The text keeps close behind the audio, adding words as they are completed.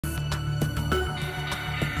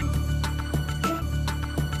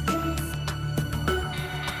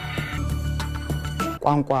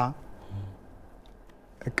የቋንቋ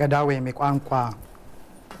እቅዳ ወይም የቋንቋ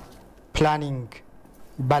ፕላኒንግ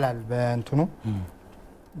ይባላል በእንትኑ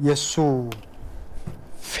የሱ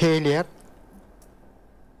ፌሊየር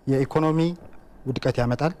የኢኮኖሚ ውድቀት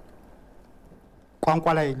ያመጣል ቋንቋ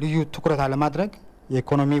ላይ ልዩ ትኩረት አለማድረግ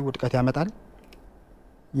የኢኮኖሚ ውድቀት ያመጣል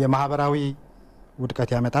የማህበራዊ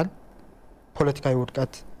ውድቀት ያመጣል ፖለቲካዊ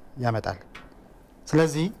ውድቀት ያመጣል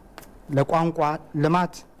ስለዚህ ለቋንቋ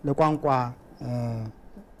ልማት ለቋንቋ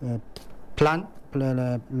ፕላን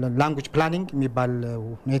ላንጉዌጅ ፕላኒንግ የሚባል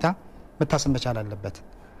ሁኔታ መታሰብ መቻል አለበት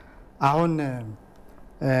አሁን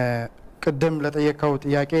ቅድም ለጠየቀው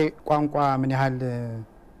ጥያቄ ቋንቋ ምን ያህል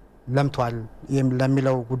ለምቷል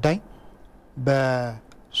ለሚለው ጉዳይ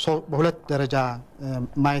በሁለት ደረጃ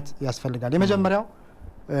ማየት ያስፈልጋል የመጀመሪያው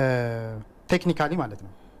ቴክኒካሊ ማለት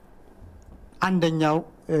ነው አንደኛው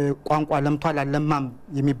ቋንቋ ለምቷል አለማም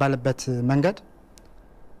የሚባልበት መንገድ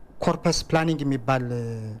ኮርፐስ ፕላኒንግ የሚባል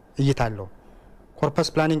እይታለው ኮርፐስ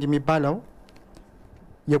ፕላኒንግ የሚባለው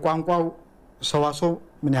የቋንቋው ሰዋሰው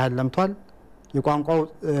ምን ያህል ለምቷል የቋንቋው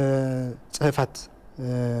ጽህፈት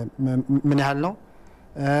ምን ያህል ነው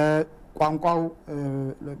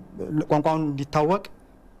ቋንቋውን እንዲታወቅ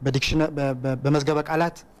በመዝገበ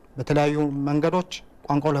ቃላት በተለያዩ መንገዶች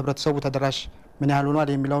ቋንቋው ለህብረተሰቡ ተደራሽ ምን ያህል ሆኗል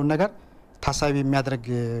የሚለው ነገር ታሳቢ የሚያደርግ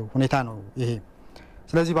ሁኔታ ነው ይሄ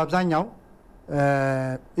ስለዚህ በአብዛኛው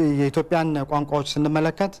የኢትዮጵያን ቋንቋዎች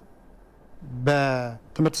ስንመለከት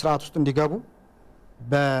በትምህርት ስርዓት ውስጥ እንዲገቡ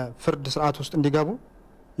በፍርድ ስርዓት ውስጥ እንዲገቡ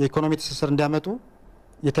የኢኮኖሚ ትስስር እንዲያመጡ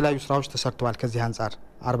የተለያዩ ስራዎች ተሰርተዋል ከዚህ አንፃር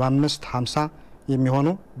 45 50 የሚሆኑ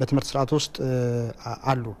በትምህርት ስርዓት ውስጥ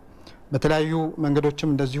አሉ በተለያዩ መንገዶችም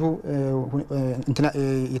እንደዚሁ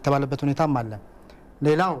የተባለበት ሁኔታም አለ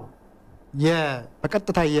ሌላው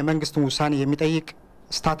በቀጥታ የመንግስትን ውሳኔ የሚጠይቅ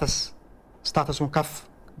ስታተሱን ከፍ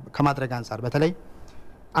ከማድረግ አንፃር በተለይ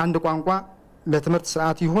አንድ ቋንቋ ለትምህርት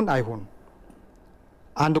ስርዓት ይሁን አይሁን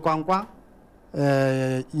አንድ ቋንቋ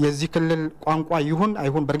የዚህ ክልል ቋንቋ ይሁን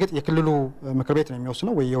አይሁን በርግጥ የክልሉ ምክር ቤት ነው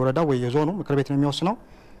የሚወስነው ወይ የወረዳው ወይ የዞኑ ምክር ቤት ነው የሚወስነው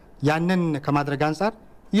ያንን ከማድረግ አንፃር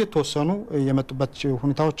እየተወሰኑ የመጡበት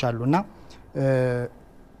ሁኔታዎች አሉና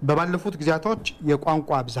በባለፉት ጊዜያቶች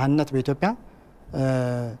የቋንቋ ብዛሃነት በኢትዮጵያ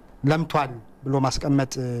ለምቷል ብሎ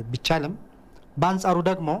ማስቀመጥ ቢቻልም በአንጻሩ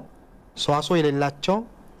ደግሞ ሰዋሰው የሌላቸው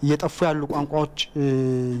እየጠፉ ያሉ ቋንቋዎች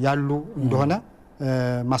ያሉ እንደሆነ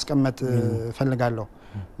ማስቀመጥ ፈልጋለሁ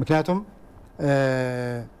ምክንያቱም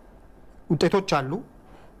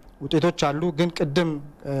ውጤቶች አሉ ግን ቅድም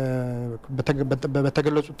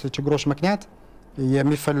በተገለጹት ችግሮች ምክንያት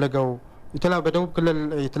የሚፈልገው በደቡብ ክልል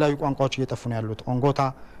የተለያዩ ቋንቋዎች እየጠፉ ነው ያሉት ኦንጎታ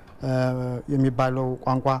የሚባለው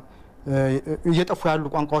ቋንቋ እየጠፉ ያሉ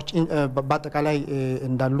ቋንቋዎች በአጠቃላይ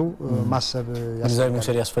እንዳሉ ማሰብ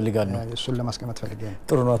ያስፈልጋል ነው እሱን ለማስቀመጥ ፈልገን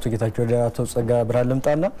ጥሩ ነው አቶ ጌታቸው አቶ ጸጋ ብርሃን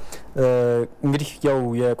ለምጣና እንግዲህ ያው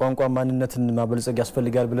የቋንቋ ማንነትን ማበልጸግ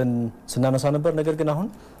ያስፈልጋል ብለን ስናነሳ ነበር ነገር ግን አሁን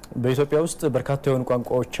በኢትዮጵያ ውስጥ በርካታ የሆኑ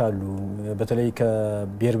ቋንቋዎች አሉ በተለይ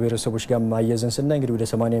ከብሔር ብሔረሰቦች ጋር ማያያዝን ስናይ እንግዲህ ወደ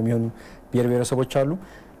 80 የሚሆኑ ብሔር ብሔረሰቦች አሉ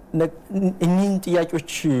እኒን ጥያቄዎች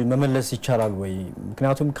መመለስ ይቻላል ወይ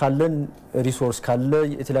ምክንያቱም ካለን ሪሶርስ ካለ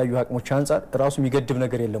የተለያዩ አቅሞች አንፃር ራሱ የሚገድብ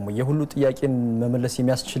ነገር የለም ወይ የሁሉ ጥያቄን መመለስ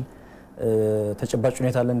የሚያስችል ተጨባጭ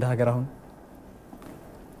ሁኔታ አለ እንደ ሀገር አሁን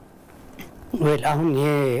አሁን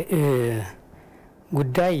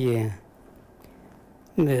ጉዳይ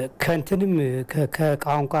ከንትንም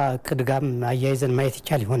ከቋንቋ ቅድጋም አያይዘን ማየት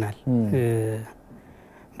ይቻል ይሆናል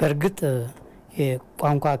በርግጥ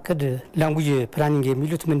የቋንቋ ቅድ ላንጉዌጅ ፕላኒንግ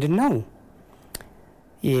የሚሉት ምንድነው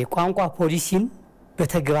የቋንቋ ፖሊሲን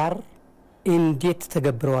በተግባር እንዴት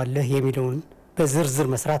ተገብረዋለህ የሚለውን በዝርዝር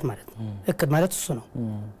መስራት ማለት ነው እቅድ ማለት እሱ ነው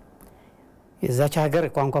የዛች ሀገር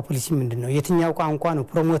ቋንቋ ፖሊሲ ምንድነው የትኛው ቋንቋ ነው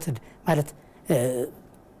ፕሮሞትድ ማለት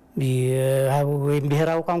ወይም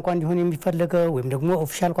ብሔራዊ ቋንቋ እንዲሆን የሚፈልገው ወይም ደግሞ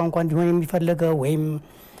ኦፊሻል ቋንቋ እንዲሆን የሚፈልገው ወይም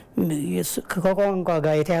ከቋንቋ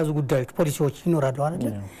ጋር የተያዙ ጉዳዮች ፖሊሲዎች ይኖራሉ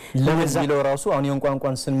አይደል ለምሳሌ ራሱ አሁን የሆነ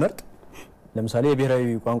ቋንቋን ስንመርጥ ለምሳሌ የብሔራዊ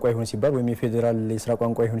ቋንቋ ይሁን ሲባል ወይም የፌደራል የሥራ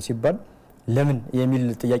ቋንቋ ይሁን ሲባል ለምን የሚል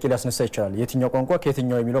ጥያቄ ሊያስነሳ ይችላል የትኛው ቋንቋ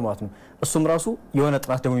ከየትኛው የሚለው ማለት ነው እሱም ራሱ የሆነ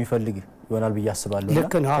ጥናት ደግሞ የሚፈልግ ይሆናል በያስባለሁ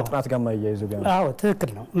እና ጥናት ጋር ማያይዘው ጋር አዎ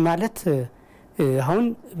ትክክል ነው ማለት አሁን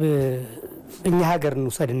እኛ ሀገር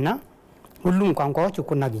እንውሰድና ሁሉም ቋንቋዎች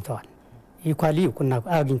እኩል አግኝተዋል ኢኳሊ እኩል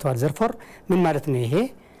አግኝተዋል ዘርፎር ምን ማለት ነው ይሄ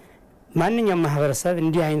ማንኛውም ማህበረሰብ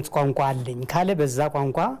እንዲህ አይነት ቋንቋ አለኝ ካለ በዛ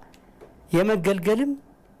ቋንቋ የመገልገልም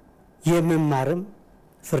የመማርም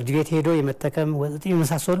ፍርድ ቤት ሄዶ የመጠቀም ወጥቶ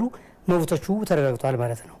የመሳሰሉ መብቶቹ ተረጋግጧል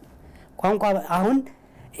ማለት ነው ቋንቋ አሁን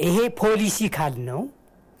ይሄ ፖሊሲ ካል ነው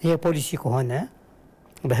ይሄ ፖሊሲ ከሆነ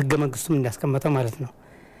በህገ መንግስቱም እንዳስቀመጠው ማለት ነው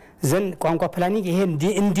ዘን ቋንቋ ፕላኒንግ ይሄ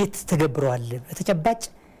እንዴት ተገብሯል በተጨባጭ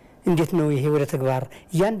እንዴት ነው ይሄ ወደ ተግባር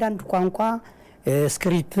እያንዳንዱ ቋንቋ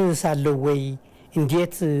ስክሪፕት አለው ወይ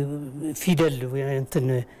እንዴት ፊደል እንትን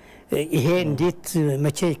ይሄ እንዴት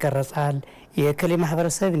መቼ ይቀርጻል የከሌ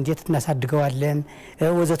ማህበረሰብ እንዴት እናሳድገዋለን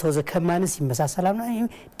ወዘተ ወዘተ ከማንስ ይመሳሰላል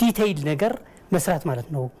ዲቴይል ነገር መስራት ማለት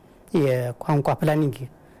ነው የቋንቋ ፕላኒንግ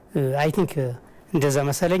አይ ቲንክ እንደዛ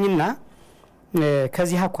መሰለኝና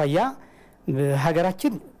ከዚህ አኳያ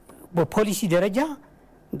ሀገራችን በፖሊሲ ደረጃ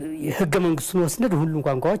ህገ መንግስቱን ወስነን ሁሉም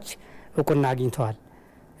ቋንቋዎች እውቅና አግኝተዋል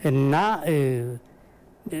እና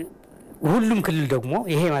ሁሉም ክልል ደግሞ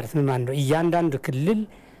ይሄ ማለት ምን ማለት ነው እያንዳንዱ ክልል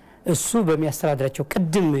እሱ በሚያስተዳድራቸው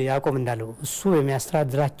ቅድም ያቆም እንዳለው እሱ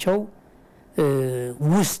በሚያስተዳድራቸው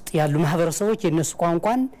ውስጥ ያሉ ማህበረሰቦች የነሱ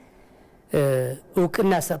ቋንቋን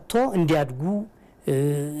እውቅና ሰጥቶ እንዲያድጉ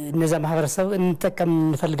እነዛ ማህበረሰብ እንጠቀም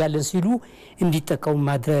እንፈልጋለን ሲሉ እንዲጠቀሙ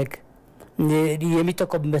ማድረግ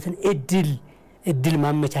የሚጠቀሙበትን እድል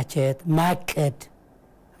ማመቻቸት ማቀድ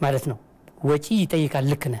ማለት ነው ወጪ ይጠይቃል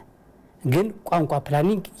ልክ ነህ ግን ቋንቋ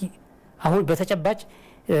ፕላኒንግ አሁን በተጨባጭ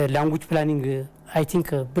ላንጉዌጅ ፕላኒንግ አይ ቲንክ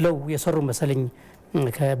ብለው የሰሩ መሰለኝ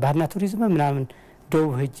ከባህልና ቱሪዝም ምናምን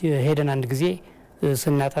ደቡብ ሄደን አንድ ጊዜ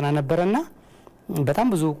ስናጠና ነበርና በጣም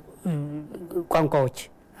ብዙ ቋንቋዎች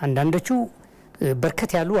አንዳንዶቹ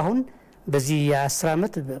በርከት ያሉ አሁን በዚህ 10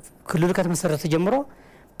 አመት ክልሉ ከተመሰረተ ጀምሮ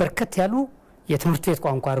በርከት ያሉ የትምህርት ቤት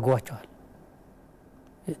ቋንቋ አድርገዋቸዋል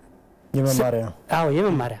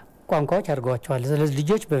የመማሪያ ቋንቋዎች አድርገዋቸዋል ስለዚህ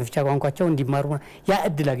ልጆች በመፍቻ ቋንቋቸው እንዲማሩ ያ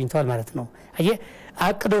እድል አግኝተዋል ማለት ነው አየ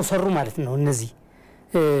አቅደው ሰሩ ማለት ነው እነዚህ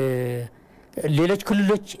ሌሎች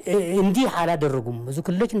ክልሎች እንዲህ አላደረጉም ብዙ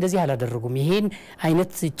ክልሎች እንደዚህ አላደረጉም ይሄን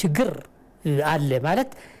አይነት ችግር አለ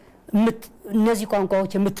ማለት እነዚህ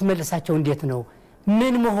ቋንቋዎች የምትመለሳቸው እንዴት ነው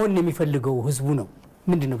ምን መሆን የሚፈልገው ህዝቡ ነው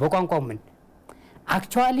ምንድነው በቋንቋው ምን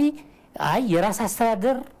አክቹአሊ አይ የራስ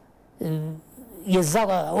አስተዳደር የዛ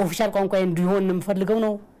ኦፊሻል ቋንቋ እንዲሆን የምፈልገው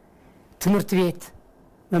ነው ትምህርት ቤት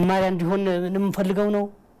መማሪያ እንዲሆን የምፈልገው ነው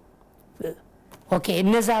ኦኬ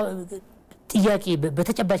እነዛ ጥያቄ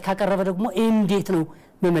በተጨባጭ ካቀረበ ደግሞ እንዴት ነው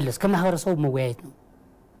መመለስ ከማህበረሰቡ መወያየት ነው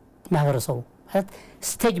ማህበረሰቡ ማለት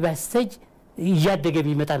ስቴጅ ባይ ስቴጅ እያደገ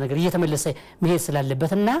የሚመጣ ነገር እየተመለሰ መሄድ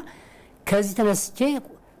ስላለበትና ከዚህ ተነስቼ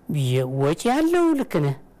ወጪ ያለው ልክ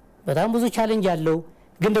ነህ በጣም ብዙ ቻሌንጅ ያለው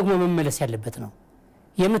ግን ደግሞ መመለስ ያለበት ነው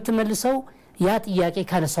የምትመልሰው ያ ጥያቄ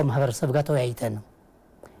ካነሳው ማህበረሰብ ጋር ተወያይተን ነው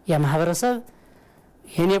ያ ማህበረሰብ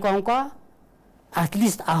የኔ ቋንቋ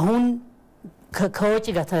አትሊስት አሁን ከወጪ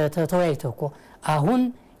ጋር ተወያይተው እኮ አሁን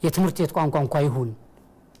የትምህርት ቤት ቋንቋ እንኳን ይሁን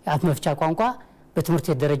አፍ መፍቻ ቋንቋ በትምህርት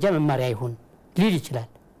ቤት ደረጃ መማሪያ ይሁን ሊል ይችላል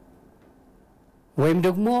ወይም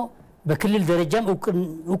ደግሞ በክልል ደረጃም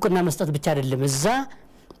እውቅና መስጠት ብቻ አይደለም እዛ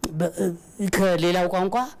ከሌላው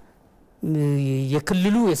ቋንቋ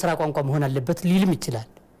የክልሉ የሥራ ቋንቋ መሆን አለበት ሊልም ይችላል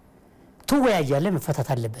ተወያያለ መፈታት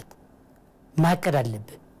አለበት ማቀድ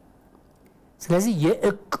አለበት ስለዚህ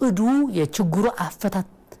የእቅዱ የችግሩ አፈታት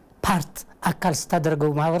ፓርት አካል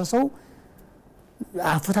ስታደርገው ማህበረሰቡ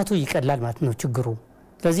አፈታቱ ይቀላል ማለት ነው ችግሩ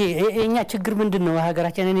ስለዚህ የኛ ችግር ምንድነው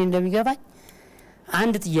ሀገራችን እኔ እንደሚገባኝ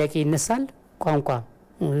አንድ ጥያቄ ይነሳል ቋንቋ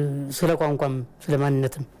ስለ ቋንቋም ስለ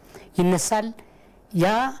ማንነትም ይነሳል ያ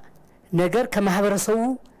ነገር ከማህበረሰቡ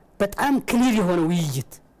በጣም ክሊር የሆነ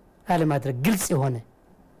ውይይት አለ ማድረግ ግልጽ የሆነ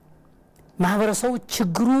ማህበረሰቡ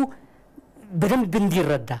ችግሩ በደንብ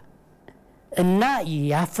እንዲረዳ እና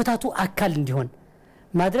ያፈታቱ አካል እንዲሆን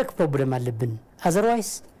ማድረግ ፕሮብሌም አለብን አዘርዋይስ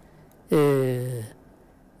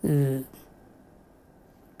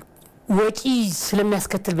ወጪ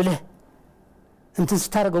ስለሚያስከትል ብለህ እንትን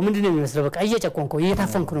ስታረገው ምንድነው የሚመስለው በቃ እየጨቆንከው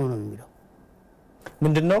እየታፈንኩ ነው የሚለው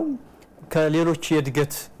ምንድነው ከሌሎች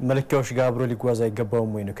የድገት መለኪያዎች ጋር አብሮ ሊጓዝ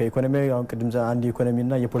አይገባውም ወይ ነው ከኢኮኖሚያዊ አሁን ቅድም አንድ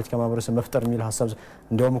ኢኮኖሚና የፖለቲካ ማህበረሰብ መፍጠር የሚል ሐሳብ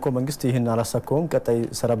እንደውም እኮ መንግስት ይሄን አላሳካውም ቀጣይ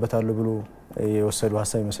ሰራበታለሁ ብሎ የወሰዱ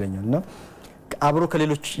ሐሳብ ይመስለኛልና አብሮ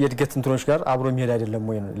ከሌሎች የድገት እንትኖች ጋር አብሮ የሚሄድ አይደለም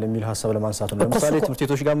ወይ ለሚል ሐሳብ ለማንሳት ነው ለምሳሌ ትምህርት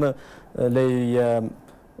ቤቶች ጋር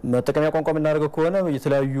መጠቀሚያ ቋንቋ የምናደርገው ከሆነ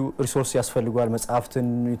የተለያዩ ሪሶርስ ያስፈልጋል መጽሐፍትን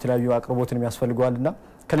የተለያዩ አቅርቦትን ያስፈልጋልና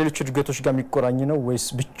ከሌሎች ድገቶች ጋር የሚቆራኝ ነው ወይስ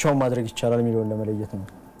ብቻው ማድረግ ይቻላል የሚለው ለመለየት ነው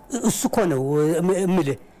እሱ እኮ ነው እምል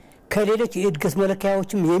ከሌሎች የድገት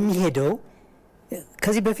መለኪያዎችም የሚሄደው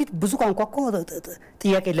ከዚህ በፊት ብዙ ቋንቋ እኮ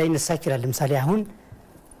ጥያቄ ላይ ይነሳ ይችላል ለምሳሌ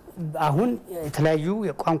አሁን የተለያዩ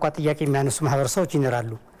የቋንቋ ጥያቄ የሚያነሱ ማህበረሰቦች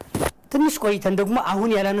ይኖራሉ ትንሽ ቆይተን ደግሞ አሁን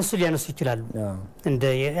ያላነሱ ሊያነሱ ይችላሉ እንደ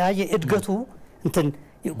እድገቱ እንትን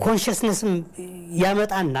ኮንሽስነስም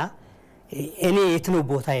ያመጣና እኔ የትነው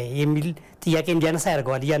ቦታ የሚል ጥያቄ እንዲያነሳ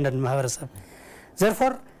ያደርጋል ያንዳንዱ ማህበረሰብ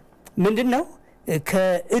ዘርፎር ምንድነው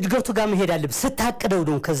ከእድገቱ ጋር መሄድ አለበት ስታቀደው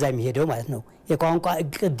ነው ከዛ የሚሄደው ማለት ነው የቋንቋ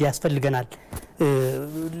እቅድ ያስፈልገናል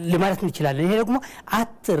ለማለት እንችላለን ይሄ ደግሞ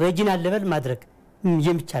ሪጂናል ሌቨል ማድረግ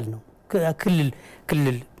የሚቻል ነው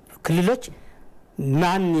ክልል ክልሎች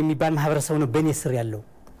ማን የሚባል ማህበረሰብ ነው በኔ ስር ያለው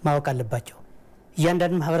ማወቅ አለባቸው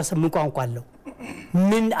እያንዳንዱ ማህበረሰብ ምን ቋንቋ አለው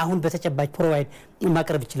ምን አሁን በተጨባጭ ፕሮቫይድ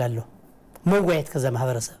ማቅረብ ይችላል መዋየት ከዛ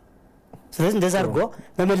ማህበረሰብ ስለዚህ እንደዛ አድርጎ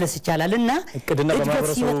መመለስ ይቻላልና እቅድና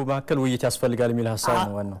በማህበረሰቡ መካከል ውይይት ያስፈልጋል የሚል ሐሳብ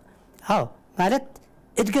ነው ዋናው አዎ ማለት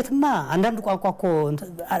እድገትማ አንዳንድ ቋንቋ እኮ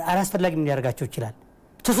አላስፈላጊ ምን ያደርጋቸው ይችላል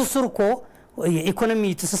ትስስር እኮ የኢኮኖሚ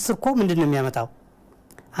ትስስር እኮ ምንድነው የሚያመጣው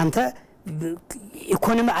አንተ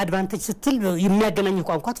ኢኮኖሚ አድቫንቴጅ ስትል የሚያገናኝ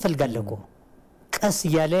ቋንቋ ትፈልጋለህ እኮ ቀስ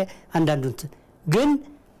ያለ አንዳንዱን ግን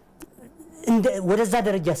ወደዛ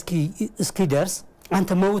ደረጃ እስኪ ደርስ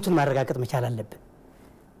አንተ መውቱን ማረጋገጥ መቻል አለብህ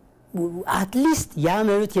አትሊስት ያ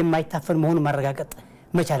መብት የማይታፈን መሆኑን ማረጋገጥ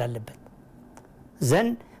መቻል አለበት ዘን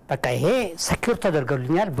በቃ ይሄ ሰኪዩር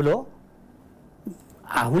ተደርጎልኛል ብሎ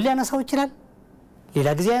አሁን ሊያነሳው ይችላል ሌላ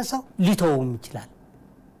ጊዜ ያነሳው ሊተውም ይችላል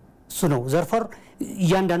እሱ ነው ዘርፈር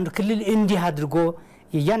እያንዳንዱ ክልል እንዲህ አድርጎ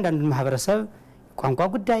እያንዳንዱ ማህበረሰብ ቋንቋ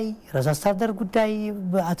ጉዳይ ራስ አስተዳደር ጉዳይ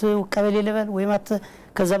አቶ ቀበሌ ለበል ወይም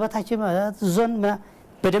ከዛ በታች ዞን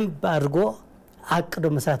በደንብ አድርጎ አቅዶ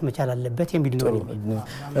መስራት መቻል አለበት የሚል ነው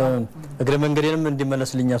እግረ መንገዴንም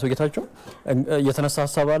እንዲመለስልኝ ያስወጌታቸው የተነሳ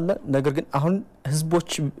ሐሳብ አለ ነገር ግን አሁን ህዝቦች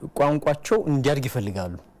ቋንቋቸው እንዲያድግ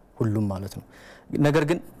ይፈልጋሉ ሁሉም ማለት ነው ነገር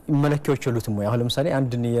ግን መለኪያዎች የሉትም ወይ አሁን ለምሳሌ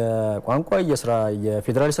አንድን የቋንቋ የስራ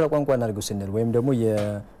የፌደራል ስራ ቋንቋ እናርገው ስንል ወይም ደግሞ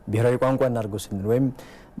የብሔራዊ ቋንቋ እናርገው ስንል ወይም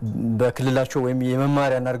በክልላቸው ወይም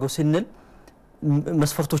የመማሪያ እናርገው ስንል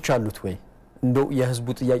መስፈርቶች አሉት ወይ እንደው የህዝቡ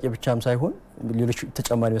ጥያቄ ብቻም ሳይሆን ሌሎች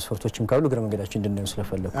ተጨማሪ መስፈርቶችም ካሉ እግረ መንገዳችን እንድንነው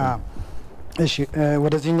ስለፈለኩ እሺ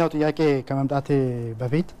ወደዚህኛው ጥያቄ ከመምጣቴ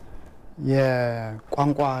በፊት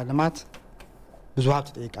የቋንቋ ልማት ብዙ ሀብት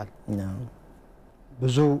ይጠይቃል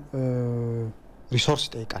ብዙ ሪሶርስ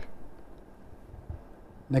ይጠይቃል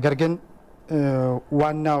ነገር ግን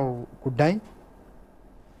ዋናው ጉዳይ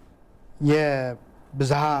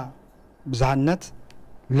የብዛሃነት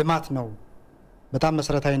ልማት ነው በጣም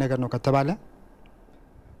መሰረታዊ ነገር ነው ከተባለ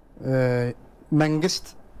መንግስት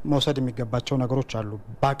መውሰድ የሚገባቸው ነገሮች አሉ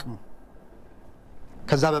ባቅሙ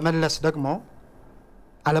ከዛ በመለስ ደግሞ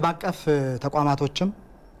ዓለም አቀፍ ተቋማቶችም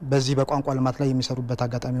በዚህ በቋንቋ ልማት ላይ የሚሰሩበት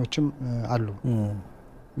አጋጣሚዎችም አሉ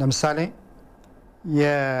ለምሳሌ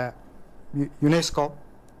የዩኔስኮ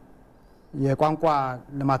የቋንቋ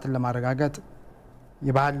ልማትን ለማረጋገጥ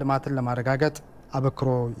የባህል ልማትን ለማረጋገጥ አበክሮ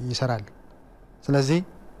ይሰራል ስለዚህ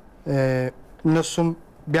እነሱም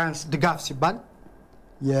ቢያንስ ድጋፍ ሲባል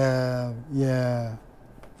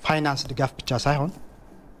የፋይናንስ ድጋፍ ብቻ ሳይሆን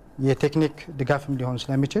የቴክኒክ ድጋፍም ሊሆን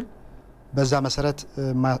ስለሚችል በዛ መሰረት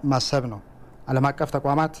ማሰብ ነው ዓለም አቀፍ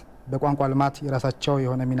ተቋማት በቋንቋ ልማት የራሳቸው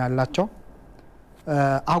የሆነ ሚና አላቸው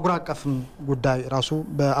አህጉር አቀፍም ጉዳይ ራሱ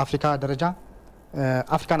በአፍሪካ ደረጃ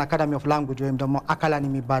አፍሪካን አካዳሚ ኦፍ ላንጉዌጅ ወይም ደግሞ አካላን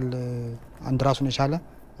የሚባል አንድ ራሱን የቻለ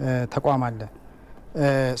ተቋም አለ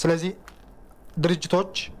ስለዚህ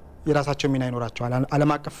ድርጅቶች የራሳቸው ሚና ይኖራቸዋል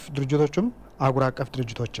ዓለም አቀፍ ድርጅቶችም አህጉር አቀፍ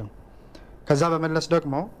ድርጅቶችም ከዛ በመለስ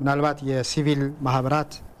ደግሞ ምናልባት የሲቪል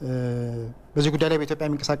ማህበራት በዚህ ጉዳይ ላይ በኢትዮጵያ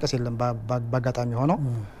የሚንቀሳቀስ የለም በአጋጣሚ ሆኖ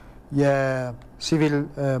የሲቪል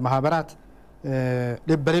ማህበራት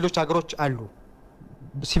በሌሎች ሀገሮች አሉ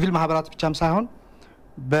ሲቪል ማህበራት ብቻም ሳይሆን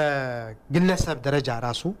በግለሰብ ደረጃ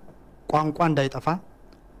ራሱ ቋንቋ እንዳይጠፋ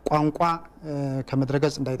ቋንቋ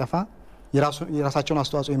ከመድረገጽ እንዳይጠፋ የራሳቸውን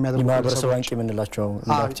አስተዋጽኦ የሚያደርጉ ማህበረሰብ አንቂ ምንላቸው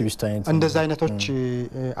አክቲቪስት አይነት እንደዛ አይነቶች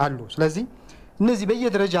አሉ ስለዚህ እነዚህ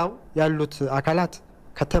በየደረጃው ያሉት አካላት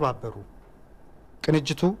ከተባበሩ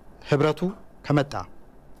ቅንጅቱ ህብረቱ ከመጣ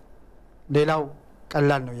ሌላው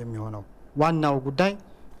ቀላል ነው የሚሆነው ዋናው ጉዳይ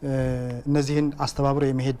እነዚህን አስተባብሮ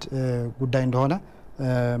የመሄድ ጉዳይ እንደሆነ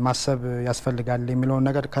ማሰብ ያስፈልጋል የሚለው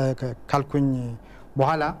ነገር ካልኩኝ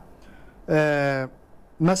በኋላ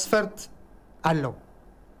መስፈርት አለው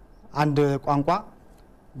አንድ ቋንቋ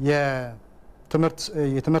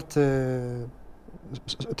የትምህርት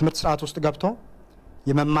ስርዓት ውስጥ ገብቶ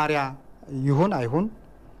የመማሪያ ይሁን አይሁን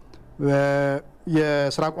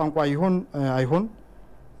የስራ ቋንቋ ይሁን አይሁን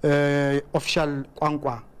ኦፊሻል ቋንቋ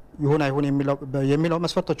ይሁን አይሁን የሚለው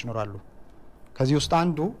መስፈርቶች ይኖራሉ ከዚህ ውስጥ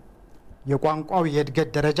አንዱ የቋንቋው የእድገት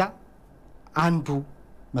ደረጃ አንዱ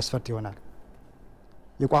መስፈርት ይሆናል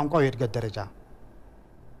የቋንቋው የእድገት ደረጃ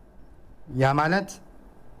ያ ማለት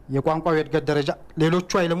የቋንቋው የእድገት ደረጃ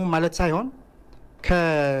ሌሎቹ አይለሙም ማለት ሳይሆን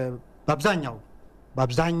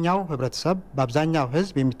በአብዛኛው ህብረተሰብ በአብዛኛው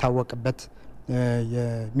ህዝብ የሚታወቅበት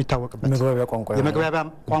የመግባቢያ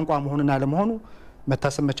ቋንቋ መሆኑና ለመሆኑ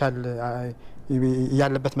መታሰብ መቻል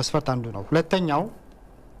ያለበት መስፈርት አንዱ ነው ሁለተኛው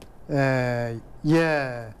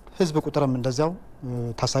የህዝብ ቁጥርም እንደዛው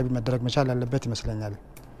ታሳቢ መደረግ መቻል ያለበት ይመስለኛል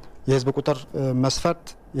የህዝብ ቁጥር መስፈርት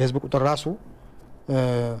የህዝብ ቁጥር ራሱ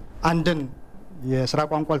አንድን የስራ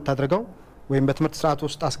ቋንቋ ልታደርገው ወይም በትምህርት ስርዓት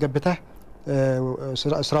ውስጥ አስገብተህ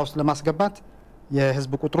ስራ ውስጥ ለማስገባት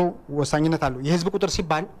የህዝብ ቁጥሩ ወሳኝነት አለው የህዝብ ቁጥር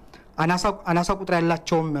ሲባል አናሳ ቁጥር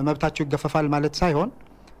ያላቸው መብታቸው ይገፈፋል ማለት ሳይሆን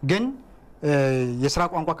ግን የስራ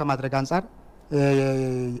ቋንቋ ከማድረግ አንፃር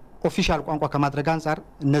ኦፊሻል ቋንቋ ከማድረግ አንፃር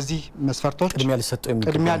እነዚህ መስፈርቶች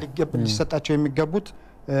ቅድሚያ ሊሰጣቸው የሚገቡት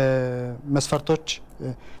መስፈርቶች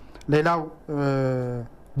ሌላው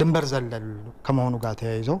ድንበር ዘለል ከመሆኑ ጋር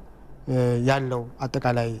ተያይዞ ያለው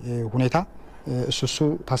አጠቃላይ ሁኔታ እሱሱ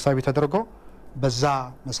ታሳቢ ተደርጎ በዛ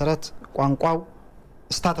መሰረት ቋንቋው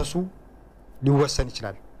ስታተሱ ሊወሰን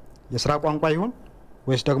ይችላል የስራ ቋንቋ ይሁን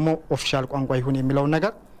ወይስ ደግሞ ኦፊሻል ቋንቋ ይሁን የሚለው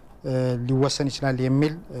ነገር ሊወሰን ይችላል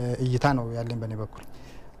የሚል እይታ ነው ያለኝ በኔ በኩል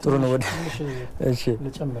ጥሩ ነው እሺ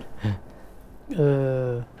ለጨምር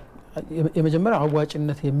የመጀመሪያ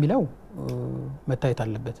አዋጭነት የሚለው መታየት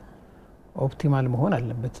አለበት ኦፕቲማል መሆን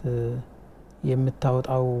አለበት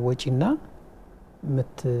የምታወጣው ወጪና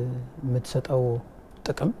የምትሰጠው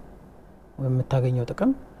ጥቅም ወይም የምታገኘው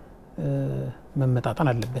ጥቅም መመጣጣን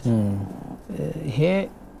አለበት ይሄ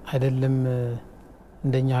አይደለም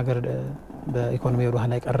እንደኛ ሀገር በኢኮኖሚ ወደ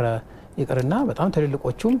ኋላ ይቀርና በጣም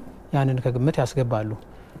ትልልቆቹም ያንን ከግምት ያስገባሉ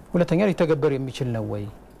ሁለተኛ ሊተገበር የሚችል ነው ወይ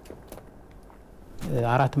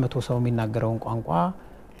 400 ሰው የሚናገረውን ቋንቋ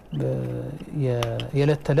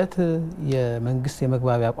የዕለት ተዕለት የመንግስት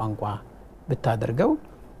የመግባቢያ ቋንቋ ብታደርገው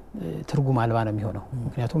ትርጉም አልባ ነው የሚሆነው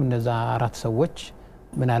ምክንያቱም እነዛ 4 ሰዎች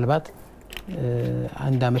ምናልባት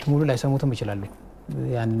አንድ አመት ሙሉ ላይሰሙትም ይችላሉ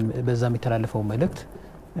ያን በዛ የሚተላለፈው መልእክት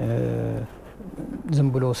ዝም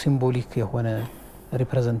ብሎ ሲምቦሊክ የሆነ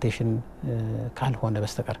ሪፕሬዘንቴሽን ካልሆነ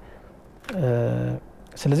በስተቀር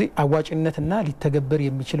ስለዚህ አዋጭነትና ሊተገበር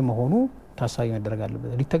የሚችል መሆኑ ታሳቢ መደረግ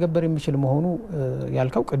አለበት ሊተገበር የሚችል መሆኑ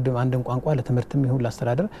ያልከው ቅድም አንድን ቋንቋ ለትምህርትም ይሁን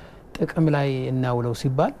ለአስተዳደር ጥቅም ላይ እናውለው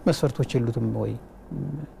ሲባል መስፈርቶች የሉትም ወይ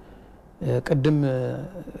ቅድም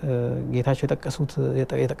ጌታቸው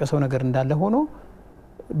የጠቀሰው ነገር እንዳለ ሆኖ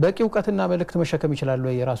በቂ ዕውቀትና መልእክት መሸከም ይችላል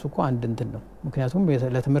ወይ የራሱ እኮ አንድ እንትን ነው ምክንያቱም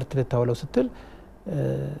ለትምህርት ልታውለው ስትል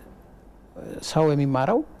ሰው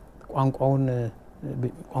የሚማረው ቋንቋውን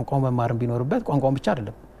መማር ቢኖርበት ቋንቋውን ብቻ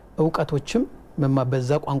አይደለም ዕውቀቶችም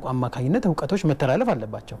በዛ ቋንቋ አማካኝነት ዕውቀቶች መተላለፍ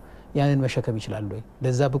አለባቸው ያንን መሸከም ይችላል ወይ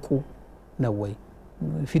ለዛ ብቁ ነው ወይ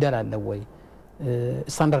ፊደል አለ ወይ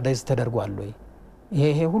ስታንዳርዳይዝ ተደርጓል ወይ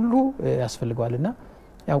ይሄ ሁሉ ያስፈልጋልና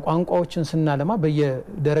ያው ቋንቋዎችን ስናለማ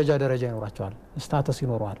በየደረጃ ይኖራቸዋል ስታተስ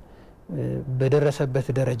ይኖራል በደረሰበት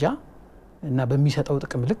ደረጃ እና በሚሰጠው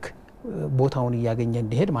ጥቅም ልክ ቦታውን ያገኘ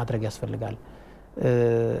እንዲሄድ ማድረግ ያስፈልጋል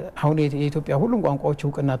አሁን የኢትዮጵያ ሁሉም ቋንቋዎች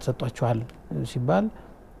ዕውቅና ተሰጥቷቸዋል ሲባል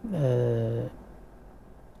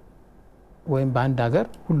ወይም በአንድ ሀገር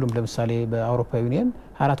ሁሉም ለምሳሌ በአውሮፓ ዩኒየን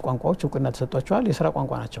 4 ቋንቋዎች ዕውቅና ተሰጥቷቸዋል የሥራ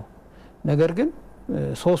ቋንቋ ናቸው ነገር ግን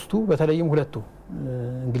 3ቱ በተለይም 2ቱ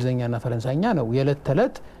እንግሊዘኛና ፈረንሳይኛ ነው የዕለት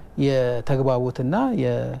ተዕለት የተግባቦትና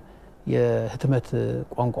የህትመት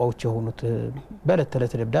ቋንቋዎች የሆኑት በዕለት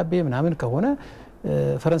ተዕለት ደብዳቤ ምናምን ከሆነ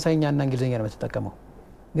ፈረንሳይኛና እንግሊዘኛ ነው ተጠቀመው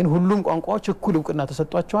ግን ሁሉም ቋንቋዎች እኩል ዕውቅና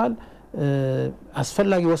ተሰጥቷቸዋል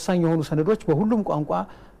አስፈላጊ ወሳኝ የሆኑ ሰነዶች በሁሉም ቋንቋ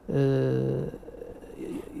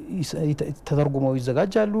ተተርጉመው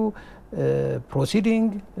ይዘጋጃሉ ፕሮሲዲንግ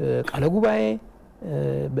ቃለ ጉባኤ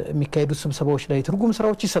የሚካሄዱ ስብሰባዎች ላይ ትርጉም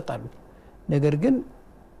ስራዎች ይሰጣሉ ነገር ግን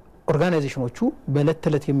ኦርጋናይዜሽኖቹ በዕለት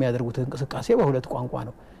ተዕለት የሚያደርጉት እንቅስቃሴ በሁለት ቋንቋ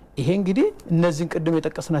ነው ይሄ እንግዲህ እነዚህን ቅድም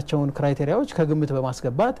የጠቀስናቸውን ክራይቴሪያዎች ከግምት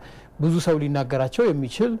በማስገባት ብዙ ሰው ሊናገራቸው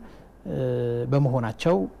የሚችል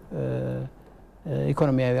በመሆናቸው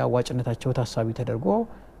ኢኮኖሚያዊ አዋጭነታቸው ታሳቢ ተደርጎ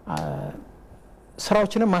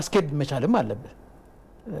ስራዎችንም ማስኬድ መቻልም አለበት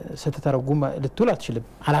ስትተረጉም ልትውል አትችልም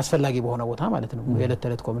አላስፈላጊ በሆነ ቦታ ማለት ነው የዕለት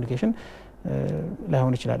ተዕለት ኮሙኒኬሽን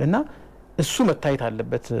ላይሆን ይችላል እና እሱ መታየት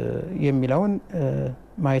አለበት የሚለውን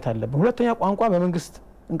ማየት አለበት ሁለተኛ ቋንቋ በመንግስት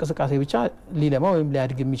እንቅስቃሴ ብቻ ሊለማ ወይም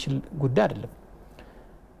ሊያድግ የሚችል ጉዳይ አይደለም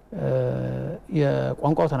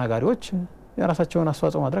የቋንቋው ተናጋሪዎች የራሳቸውን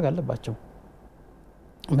አስተዋጽኦ ማድረግ አለባቸው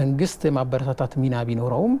መንግስት የማበረታታት ሚና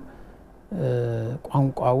ቢኖረውም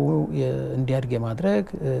ቋንቋው እንዲያድግ ማድረግ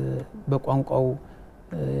በቋንቋው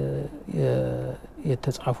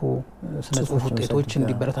የተጻፉ ስነ ጽሁፍ ውጤቶች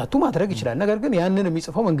እንዲበረታቱ ማድረግ ይችላል ነገር ግን ያንን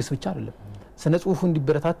የሚጽፈው መንግስት ብቻ አይደለም ስነ ጽሁፉ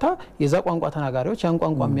እንዲበረታታ የዛ ቋንቋ ተናጋሪዎች ያን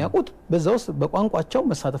ቋንቋ የሚያውቁት በዛው በቋንቋቸው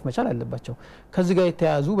መሳተፍ መቻል አለባቸው ከዚህ ጋር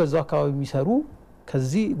የተያዙ በዛው አካባቢ የሚሰሩ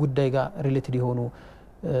ከዚህ ጉዳይ ጋር ሪሌትድ የሆኑ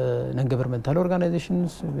ነን ገቨርንመንታል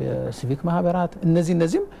ኦርጋናይዜሽንስ ሲቪክ ማህበራት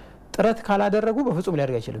እነዚህም ጥረት ካላደረጉ በፍጹም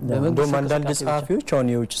ሊያድግ አይችልም በመንግስት አንዳንድ ጻፊዎች አሁን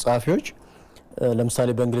የውጭ ጻፊዎች ለምሳሌ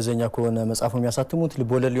በእንግሊዘኛ ከሆነ መጽሐፉ የሚያሳትሙት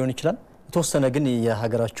ልቦለድ ሊሆን ይችላል የተወሰነ ግን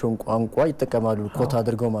የሀገራቸውን ቋንቋ ይተከማሉ ኮታ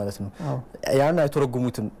አድርገው ማለት ነው ያን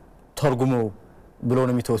አይተረጉሙትም ተርጉመው ብሎ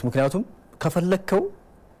ነው የሚተውት ምክንያቱም ከፈለከው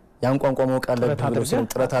ያን ቋንቋ ማወቅ አለበት ብለው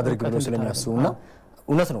ጥረት አድርግ ብለው ስለሚያስቡና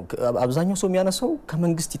እውነት ነው አብዛኛው ሰው የሚያነሳው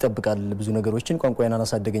ከመንግስት ይጠብቃል ብዙ ነገሮችን ቋንቋዬን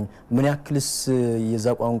አናሳደገኝ ምን ያክልስ የዛ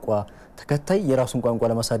ቋንቋ ተከታይ የራሱን ቋንቋ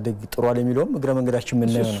ለማሳደግ ጥሯል የሚለው እግረ መንገዳችን ምን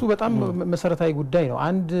ነው እሱ በጣም መሰረታዊ ጉዳይ ነው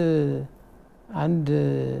አንድ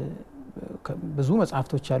ብዙ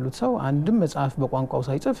መጽሐፍቶች ያሉት ሰው አንድም መጽሐፍ በቋንቋው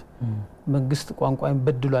ሳይጽፍ መንግስት ቋንቋን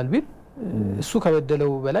በድሏል ቢል እሱ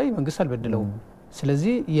ከበደለው በላይ መንግስት አልበደለው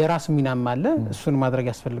ስለዚህ የራስ ሚናም አለ እሱን ማድረግ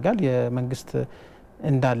ያስፈልጋል የመንግስት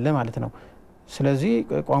እንዳለ ማለት ነው ስለዚህ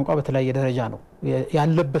ቋንቋ በተለያየ ደረጃ ነው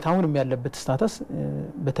ያለበት አሁንም ያለበት ስታተስ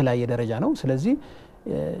በተለያየ ደረጃ ነው ስለዚህ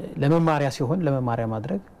ለመማሪያ ሲሆን ለመማሪያ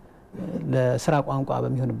ማድረግ ለስራ ቋንቋ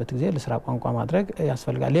በሚሆንበት ጊዜ ለስራ ቋንቋ ማድረግ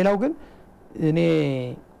ያስፈልጋል ሌላው ግን እኔ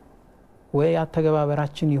ወይ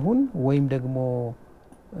አተገባበራችን ይሁን ወይም ደግሞ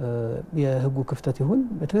የህጉ ክፍተት ይሁን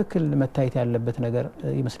በትክክል መታየት ያለበት ነገር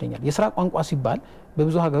ይመስለኛል የስራ ቋንቋ ሲባል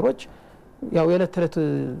በብዙ ሀገሮች ያው የዕለት ተዕለት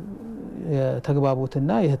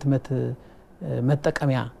ተግባቦትና የህትመት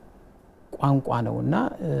መጠቀሚያ ቋንቋ ነውና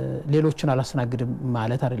ሌሎችን አላስተናግድም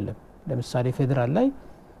ማለት አይደለም ለምሳሌ ፌደራል ላይ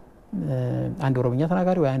አንድ ኦሮምኛ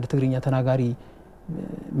ተናጋሪ ወይ አንድ ትግርኛ ተናጋሪ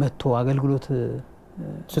መጥቶ አገልግሎት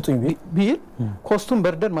ስጡኝ ቢል ኮስቱን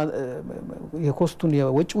በርደን የኮስቱን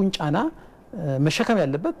የወጪውን ጫና መሸከም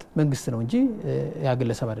ያለበት መንግስት ነው እንጂ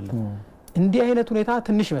ያግለሰብ አይደለም እንዲህ አይነት ሁኔታ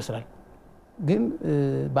ትንሽ ይመስላል ግን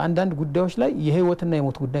በአንዳንድ ጉዳዮች ላይ የህይወትና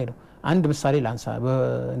የሞት ጉዳይ ነው አንድ ምሳሌ ላንሳ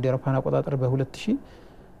በእንደ አውሮፓውያን አቆጣጠር በ2000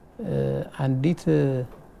 አንዲት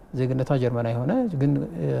ዜግነቷ ጀርመናዊ ሆነ ግን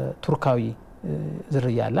ቱርካዊ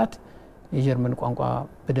ዝርያ ያላት የጀርመን ቋንቋ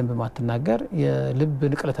በደንብ ማትናገር የልብ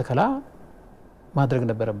ንቅለ ተከላ ማድረግ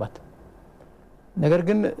ነበረባት ነገር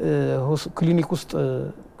ግን ክሊኒክ ውስጥ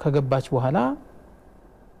ከገባች በኋላ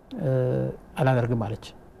አላደርግም አለች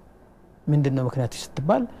ምንድነው ምክንያቱ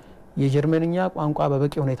ስትባል የጀርመንኛ ቋንቋ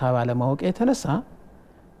በበቂ ሁኔታ ባለማወቅ የተነሳ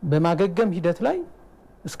በማገገም ሂደት ላይ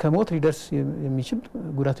እስከ ሞት ሊደርስ የሚችል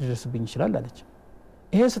ጉዳት ሊደርስብኝ ይችላል አለች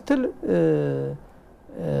ይሄ ስትል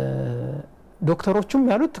ዶክተሮቹም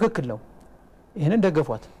ያሉት ትክክል ነው ይሄንን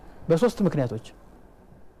ደገፏት በሶስት ምክንያቶች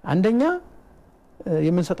አንደኛ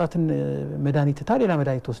የምንሰጣትን መድኃኒት ሌላ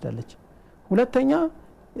መድኃኒት ወስዳለች ሁለተኛ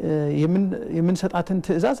የምንሰጣትን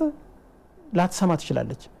ትዕዛዝ ላትሰማ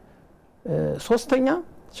ትችላለች ሶስተኛ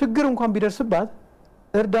ችግር እንኳን ቢደርስባት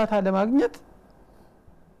እርዳታ ለማግኘት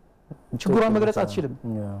ችግሯን መግለጽ አትችልም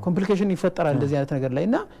ኮምፕሊኬሽን ይፈጠራል እንደዚህ አይነት ነገር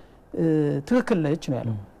ላይና ትክክል ነች ነው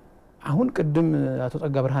ያለው አሁን ቅድም አቶ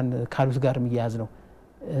ጸጋ ብርሃን ካሉት ጋር የሚያያዝ ነው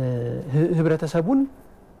ህብረተሰቡን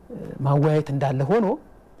ማወያየት እንዳለ ሆኖ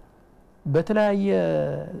በተለያየ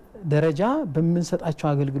ደረጃ በመንሰጣቸው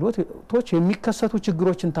አገልግሎቶች የሚከሰቱ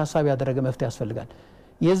ችግሮችን ታሳቢ ያደረገ መፍትሄ ያስፈልጋል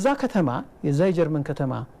የዛ ከተማ የዛ የጀርመን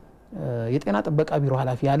ከተማ የጤና ጥበቃ ቢሮ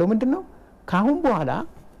ኃላፊ ያለው ምንድነው ካሁን በኋላ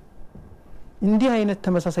እንዲህ አይነት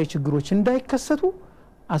ተመሳሳይ ችግሮች እንዳይከሰቱ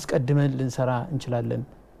አስቀድመን ልንሰራ እንችላለን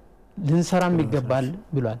ልንሰራም ይገባል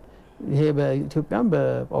ብሏል ይሄ በኢትዮጵያም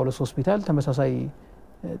በጳውሎስ ሆስፒታል ተመሳሳይ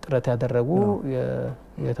ጥረት ያደረጉ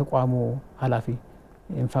የተቋሙ ኃላፊ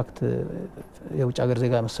ኢንፋክት የውጭ ሀገር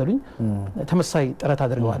ዜጋ መሰሉኝ ተመሳሳይ ጥረት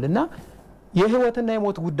አድርገዋልና የህይወትና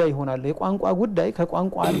የሞት ጉዳይ ይሆናል የቋንቋ ጉዳይ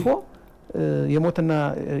ከቋንቋ አልፎ የሞትና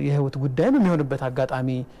የህይወት ጉዳይም የሚሆንበት አጋጣሚ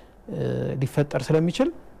ሊፈጠር ስለሚችል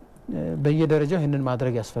በየደረጃው ይሄንን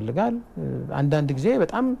ማድረግ ያስፈልጋል አንዳንድ ጊዜ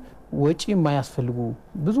በጣም ወጪ የማያስፈልጉ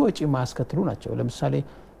ብዙ ወጪ የማያስከትሉ ናቸው ለምሳሌ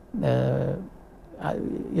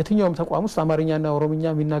የትኛውም ተቋም ውስጥ አማርኛና ኦሮምኛ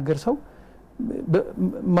የሚናገር ሰው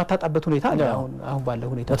ማታጣበት ሁኔታ አለ አሁን ባለው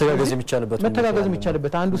ሁኔታ መተጋገዝ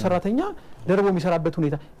የሚቻልበት አንዱ ሰራተኛ ደርቦ የሚሰራበት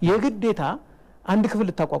ሁኔታ የግዴታ አንድ ክፍል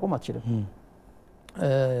ልታቋቁም አትችልም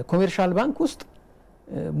ኮሜርሻል ባንክ ውስጥ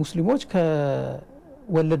ሙስሊሞች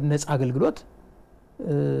ከወለድ ነፃ አገልግሎት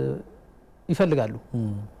ይፈልጋሉ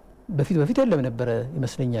በፊት የለም ነበር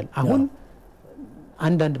ይመስለኛል አሁን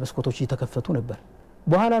አንዳንድ መስኮቶች እየተከፈቱ ነበር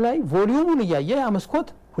በኋላ ላይ ቮሊዩሙን እያየ ያ መስኮት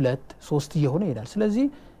 2 3 እየሆነ ይላል ስለዚህ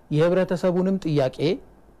የህብረተሰቡንም ጥያቄ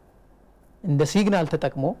እንደ ሲግናል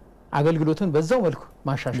ተጠቅሞ አገልግሎቱን በዛው መልኩ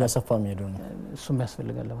ማሻሻል ያሰፋም ሄዶ ነው እሱም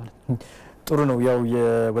ያስፈልጋል ማለት ነው ጥሩ ነው ያው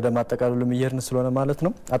ወደ ማጠቃለሉ የሚየርን ስለሆነ ማለት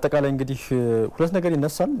ነው አጠቃላይ እንግዲህ ሁለት ነገር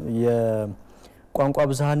ይነሳል የቋንቋ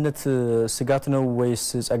ብዛሃነት ስጋት ነው ወይስ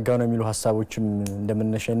ጸጋ ነው የሚሉ ሐሳቦችም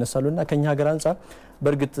እንደምንነሻ ይነሳሉና ከኛ ሀገር አንፃር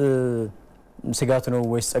በርግጥ ስጋት ነው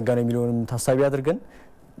ወይስ ጸጋ ነው የሚሉንም ታሳቢ አድርገን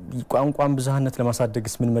ቋንቋን ብዛሃነት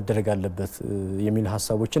ለማሳደግስ ምን መደረግ አለበት የሚል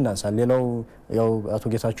ሐሳቦችን እናንሳለን ሌላው ያው አቶ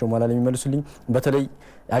ጌታቸው ማላለ የሚመልሱልኝ በተለይ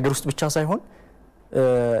ሀገር ውስጥ ብቻ ሳይሆን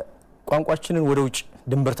ቋንቋችንን ወደ ውጭ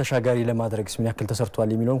ድንበር ተሻጋሪ ለማድረግስ ምን ያክል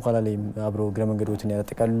ተሰርቷል የሚለው ኋላ ላይ አብሮ ግረ መንገዶትን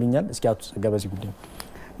ያጠቃልሉኛል እስኪ አቶ ጸጋ በዚህ ጉዳይ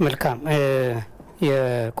መልካም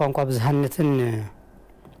የቋንቋ ብዛሃነትን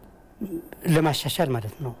ለማሻሻል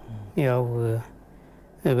ማለት ነው ያው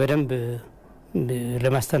በደንብ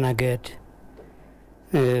ለማስተናገድ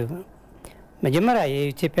መጀመሪያ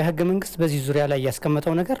የኢትዮጵያ ህገ መንግስት በዚህ ዙሪያ ላይ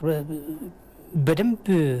ያስቀመጠው ነገር በደንብ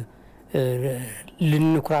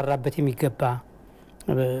ልንኩራራበት የሚገባ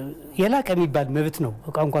የላቀ የሚባል መብት ነው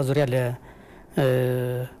ቋንቋ ዙሪያ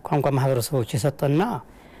ለቋንቋ ማህበረሰቦች የሰጠና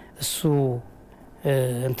እሱ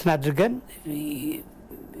እንትን አድርገን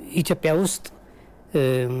ኢትዮጵያ ውስጥ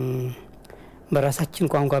በራሳችን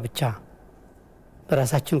ቋንቋ ብቻ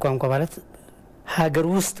በራሳችን ቋንቋ ማለት ሀገር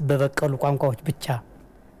ውስጥ በበቀሉ ቋንቋዎች ብቻ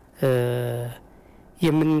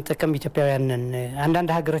የምንጠቀም ኢትዮጵያውያን ነን አንዳንድ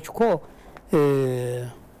ሀገሮች እኮ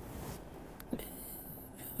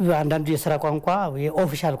አንዳንዱ የሥራ ቋንቋ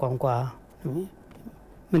የኦፊሻል ቋንቋ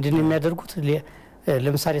ምንድነው የሚያደርጉት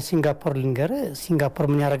ለምሳሌ ሲንጋፖር ልንገር ሲንጋፖር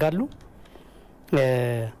ምን ያደርጋሉ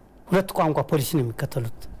ሁለት ቋንቋ ፖሊሲ ነው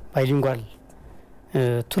የሚከተሉት ባይሊንጓል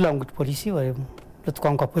ቱ ላንጉጅ ፖሊሲ ወይም ሁለት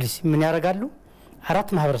ቋንቋ ፖሊሲ ምን ያደርጋሉ አራት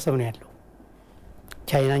ማህበረሰብ ነው ያለው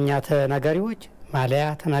ቻይናኛ ተናጋሪዎች ማላያ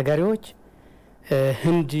ተናጋሪዎች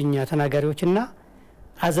ህንድኛ ተናጋሪዎችና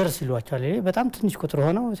አዘርስ ይሏቸዋል በጣም ትንሽ ቁጥር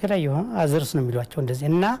ሆነው የተለያየ ሆነ አዘርስ ነው የሚሏቸው እንደዚህ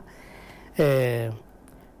እና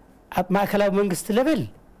ማዕከላዊ መንግስት ለበል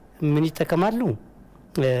ምን ይተከማሉ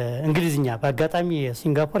እንግሊዝኛ በአጋጣሚ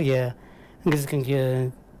ሲንጋፖር የእንግሊዝ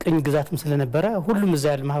ቅኝ ግዛትም ስለነበረ ሁሉም እዛ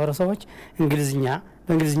ያሉ ማህበረሰቦች እንግሊዝኛ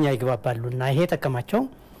በእንግሊዝኛ ይግባባሉና ይሄ ተከማቸው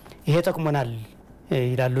ይሄ ተከመናል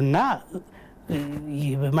ይላሉና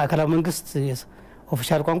ማዕከላዊ መንግስት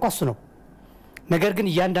ኦፊሻል ቋንቋ እሱ ነው ነገር ግን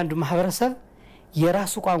እያንዳንዱ ማህበረሰብ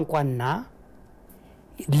የራሱ ቋንቋና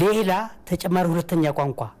ሌላ ተጨማሪ ሁለተኛ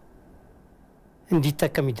ቋንቋ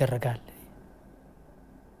እንዲጠቀም ይደረጋል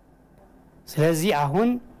ስለዚህ አሁን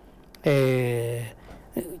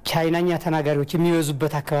ቻይናኛ ተናጋሪዎች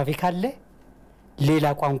የሚወዙበት አካባቢ ካለ ሌላ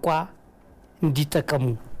ቋንቋ እንዲጠቀሙ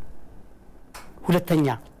ሁለተኛ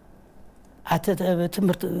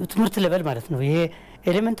ትምህርት ለበል ማለት ነው ይሄ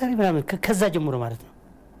ኤሌመንታሪ ምናምን ከዛ ጀምሮ ማለት ነው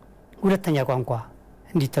ሁለተኛ ቋንቋ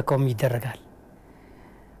እንዲጠቀሙ ይደረጋል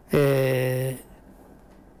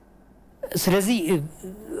ስለዚህ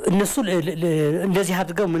እነሱ እንደዚህ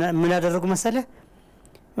አድርገው ምን ያደረጉ መሰለ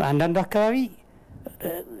አንዳንዱ አካባቢ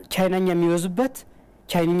ቻይናኛ የሚወዙበት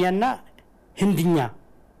ቻይንኛና ህንድኛ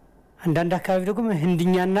አንዳንድ አካባቢ ደግሞ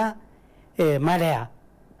ህንድኛና ማላያ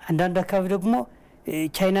አንዳንድ አካባቢ ደግሞ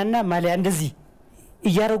ቻይናና ማላያ እንደዚህ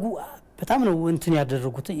እያረጉ በጣም ነው እንትን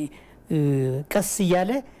ያደረጉት ቀስ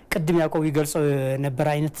ይያለ ቅድም ያቆው ይገልጸው ነበር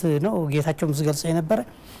አይነት ነው ጌታቸውም ሲገልጸው ነበር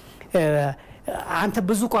አንተ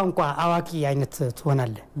ብዙ ቋንቋ አዋቂ አይነት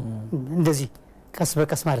ትሆናለህ እንደዚህ ቀስ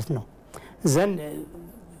በቀስ ማለት ነው ዘን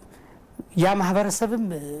ያ ማህበረሰብም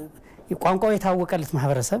ቋንቋው የታወቀለት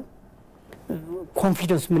ማህበረሰብ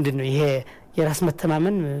ኮንፊደንስ ምንድነው ይሄ የራስ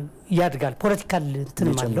መተማመን ያድጋል ፖለቲካል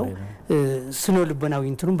እንትንም አለው ስነ ልቦናዊ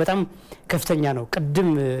እንትኑም በጣም ከፍተኛ ነው ቅድም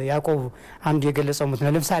ያቆብ አንዱ የገለጸው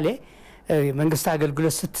ምክንያት ለምሳሌ መንግስት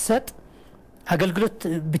አገልግሎት ስትሰጥ አገልግሎት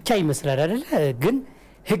ብቻ ይመስላል አይደል ግን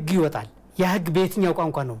ህግ ይወጣል ያ ህግ በየትኛው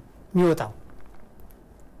ቋንቋ ነው የሚወጣው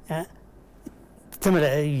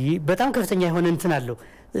በጣም ከፍተኛ የሆነ እንትን አለው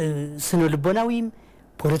ስነ ልቦናዊም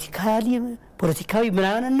ፖለቲካዊ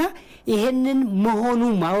ምናምንና ይሄንን መሆኑ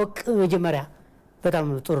ማወቅ መጀመሪያ በጣም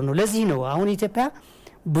ጥሩ ነው ለዚህ ነው አሁን ኢትዮጵያ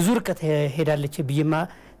ብዙ ርቀት ሄዳለች በየማ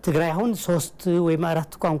ትግራይ አሁን 3 ወይ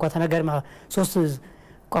 4 ቋንቋ ተናጋሪ 3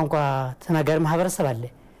 ቋንቋ ተናጋሪ ማህበረሰብ አለ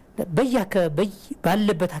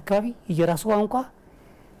ባለበት አካባቢ የራሱ ቋንቋ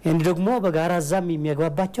እንደ ደግሞ በጋራ ዛም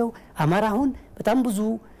የሚያግባባቸው አማራ አሁን በጣም ብዙ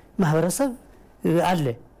ማህበረሰብ አለ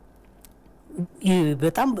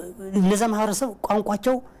በጣም እነዛ ማህበረሰብ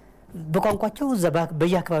ቋንቋቸው በቋንቋቸው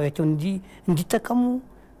በየአካባቢያቸው እንዲጠቀሙ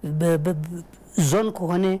ዞን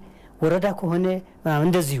ከሆነ ወረዳ ከሆነ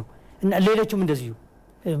እንደዚሁ እና ሌሎችም እንደዚሁ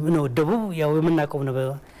ነው ደቡብ ያው የምናቀው ነው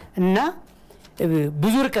እና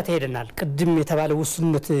ብዙ ርቀት ሄደናል ቅድም የተባለ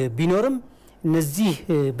ውስንነት ቢኖርም እነዚህ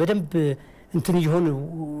በደንብ እንትን ይሆኑ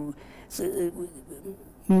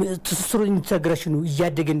ትስስሩ ኢንተግሬሽኑ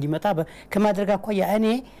እያደገ እንዲመጣ ከማድረግ አኳያ እኔ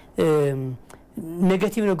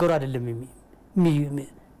ኔጌቲቭ ነገሩ አይደለም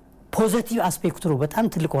ፖዚቲቭ አስፔክቱ ነው በጣም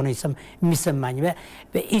ትልቅ ሆነ የሚሰማኝ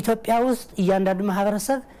በኢትዮጵያ ውስጥ እያንዳንዱ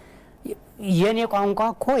ማህበረሰብ የኔ ቋንቋ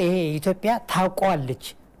እኮ ይሄ ኢትዮጵያ ታውቋለች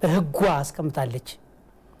በህጓ አስቀምጣለች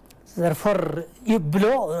ዘርፎር ይብሎ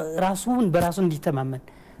ራሱን በራሱ እንዲተማመን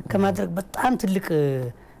ከማድረግ በጣም ትልቅ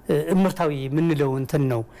እምርታዊ ምንለው እንትን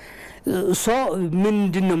ነው ሶ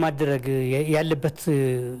ምንድነው ማድረግ ያለበት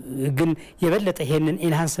ግን የበለጠ ይሄንን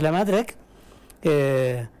ኢንሃንስ ለማድረግ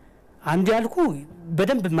አንዱ ያልኩ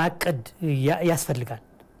በደንብ ማቀድ ያስፈልጋል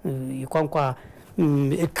የቋንቋ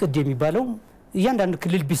እቅድ የሚባለው እያንዳንዱ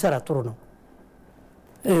ክልል ቢሰራ ጥሩ ነው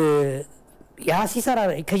ያ ሲሰራ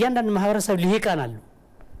ከያንዳንዱ ማህበረሰብ ሊሄቃናሉ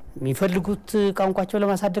የሚፈልጉት ቋንቋቸው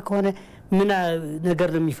ለማሳደግ ከሆነ ምን ነገር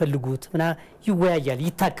ነው የሚፈልጉት ምና ይወያያል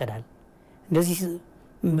ይታቀዳል እንደዚህ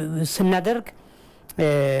ስናደርግ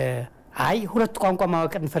አይ ሁለት ቋንቋ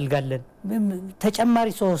ማወቅ እንፈልጋለን ተጨማሪ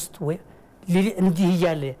 3 ወይ እንዲህ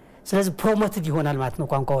ይያለ ስለዚህ ፕሮሞትድ ይሆናል ማለት ነው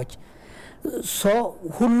ቋንቋዎች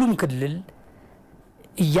ሁሉም ክልል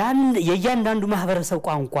የያንዳንዱ ማህበረሰብ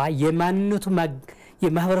ቋንቋ የማንነቱ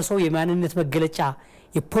የማህበረሰቡ የማንነት መገለጫ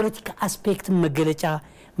የፖለቲካ አስፔክት መገለጫ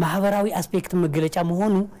ማህበራዊ አስፔክት መገለጫ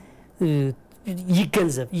መሆኑ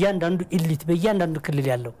ይገንዘብ ያንዳንዱ ኢሊት በያንዳንዱ ክልል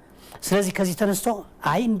ያለው ስለዚህ ከዚህ ተነስቶ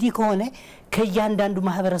አይ እንዲ ከሆነ ከያንዳንዱ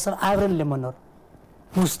ማህበረሰብ አብረን ለመኖር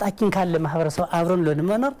ውስጣችን ካለ ማህበረሰብ አብረን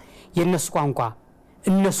ለመኖር የነሱ ቋንቋ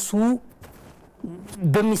እነሱ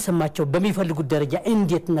በሚሰማቸው በሚፈልጉት ደረጃ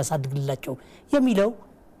እንዴት እናሳድግላቸው የሚለው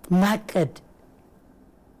ማቀድ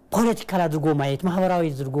ፖለቲካል አድርጎ ማየት ማህበራዊ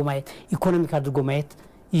አድርጎ ማየት ኢኮኖሚክ አድርጎ ማየት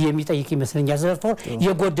የሚጠይቅ ይመስለኛል ዘርፎ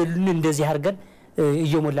የጎደሉን እንደዚህ አርገን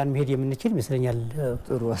እየሞላን መሄድ የምንችል ይመስለኛል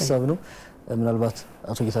ጥሩ ሐሳብ ነው ምናልባት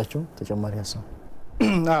አቶ ጌታቸው ተጨማሪ ሐሳብ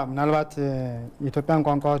ምናልባት የኢትዮጵያን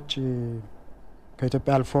ቋንቋዎች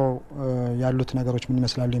ከኢትዮጵያ አልፎ ያሉት ነገሮች ምን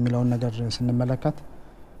ይመስላሉ የሚለውን ነገር ስንመለከት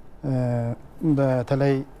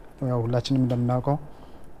በተለይ ሁላችንም እንደምናውቀው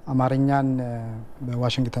አማርኛን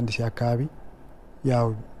በዋሽንግተን ዲሲ አካባቢ ያው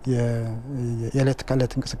የኤሌት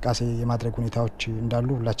ከለት እንቅስቃሴ የማድረግ ሁኔታዎች እንዳሉ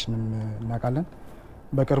ሁላችንም እናውቃለን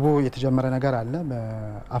በቅርቡ የተጀመረ ነገር አለ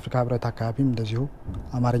በአፍሪካ ህብረት አካባቢም እንደዚሁ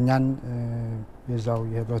አማርኛን የዛው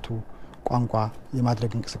የህብረቱ ቋንቋ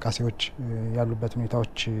የማድረግ እንቅስቃሴዎች ያሉበት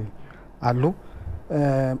ሁኔታዎች አሉ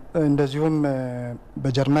እንደዚሁም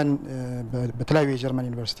በጀርመን በተለያዩ የጀርመን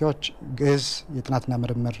ዩኒቨርሲቲዎች ግዕዝ የጥናትና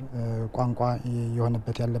ምርምር ቋንቋ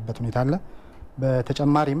የሆነበት ያለበት ሁኔታ አለ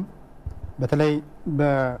በተጨማሪም በተለይ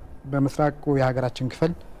በምስራቁ የሀገራችን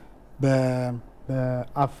ክፍል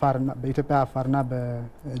በአፋርና በኢትዮጵያ አፋርና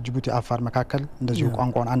በጅቡቲ አፋር መካከል እንደዚሁ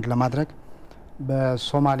ቋንቋውን አንድ ለማድረግ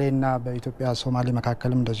በሶማሌና በኢትዮጵያ ሶማሌ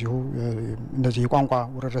መካከልም እንደዚህ የቋንቋ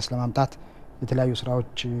ውርርስ ለማምጣት የተለያዩ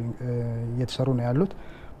ስራዎች እየተሰሩ ነው ያሉት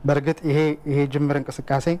በርግጥ ይሄ ጅምር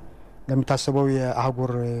እንቅስቃሴ ለሚታሰበው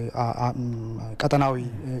የአህጉር ቀጠናዊ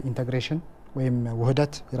ኢንተግሬሽን ወይም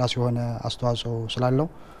ውህደት የራሱ የሆነ አስተዋጽኦ ስላለው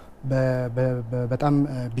በጣም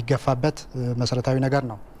ቢገፋበት መሰረታዊ ነገር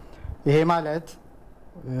ነው ይሄ ማለት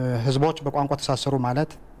ህዝቦች በቋንቋ ተሳሰሩ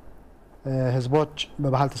ማለት ህዝቦች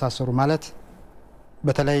በባህል ተሳሰሩ ማለት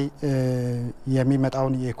በተለይ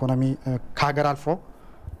የሚመጣውን የኢኮኖሚ ከሀገር አልፎ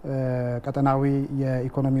ቀጠናዊ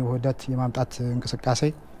የኢኮኖሚ ውህደት የማምጣት እንቅስቃሴ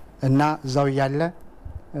እና እዛው ያለ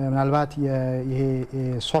ምናልባት ይሄ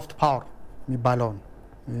ሶፍት ፓወር የሚባለውን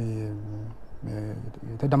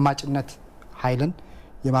የተደማጭነት ኃይልን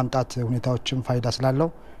የማምጣት ሁኔታዎችም ፋይዳ ስላለው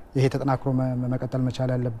ይሄ ተጠናክሮ መቀጠል መቻል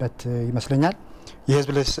ያለበት ይመስለኛል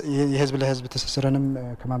የህዝብ ለህዝብ ትስስርንም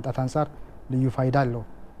ከማምጣት አንፃር ልዩ ፋይዳ አለው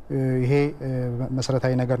ይሄ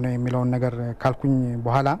መሰረታዊ ነገር ነው የሚለውን ነገር ካልኩኝ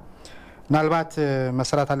በኋላ ምናልባት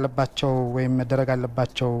መሰራት አለባቸው ወይም መደረግ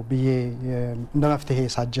አለባቸው ብዬ እንደ መፍትሄ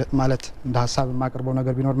ማለት እንደ ሐሳብ ማቅርበው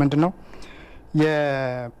ነገር ቢኖር ምንድነው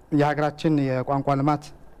የሀገራችን የቋንቋ ልማት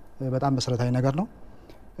በጣም መሰረታዊ ነገር ነው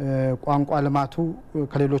ቋንቋ ልማቱ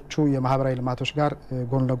ከሌሎቹ የማህበራዊ ልማቶች ጋር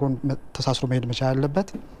ጎን ለጎን ተሳስሮ መሄድ መቻል አለበት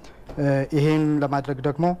ይሄን ለማድረግ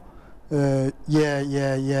ደግሞ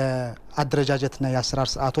የአደረጃጀትና የአሰራር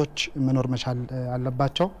ስርዓቶች መኖር መቻል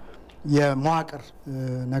አለባቸው የመዋቅር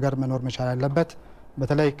ነገር መኖር መቻል አለበት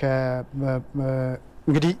በተለይ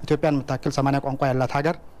እንግዲህ ኢትዮጵያን መታከል 80 ቋንቋ ያላት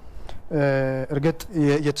ሀገር እርግጥ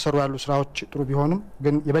እየተሰሩ ያሉ ስራዎች ጥሩ ቢሆኑም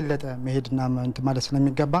ግን የበለጠ መሄድና ማለት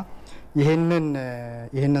ስለሚገባ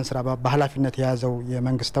ይሄንን ስራ በኃላፊነት የያዘው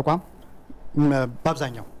የመንግስት ተቋም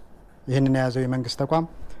በአብዛኛው ይሄንን የያዘው የመንግስት ተቋም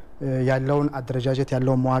ያለውን አደረጃጀት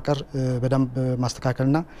ያለውን መዋቅር በደንብ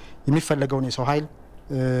ማስተካከልና የሚፈልገውን የሰው ኃይል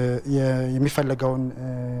የሚፈልገውን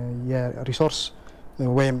የሪሶርስ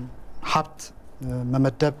ወይም ሀብት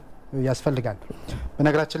መመደብ ያስፈልጋል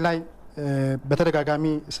በነገራችን ላይ በተደጋጋሚ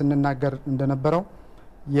ስንናገር እንደነበረው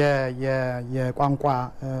የቋንቋ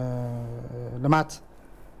ልማት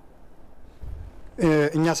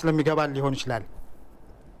እኛ ስለሚገባል ሊሆን ይችላል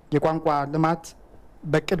የቋንቋ ልማት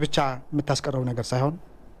በቅድ ብቻ የምታስቀረው ነገር ሳይሆን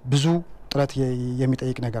ብዙ ጥረት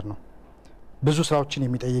የሚጠይቅ ነገር ነው ብዙ ስራዎችን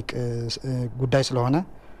የሚጠይቅ ጉዳይ ስለሆነ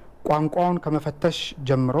ቋንቋውን ከመፈተሽ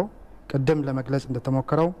ጀምሮ ቀደም ለመግለጽ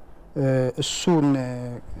እንደተሞከረው እሱን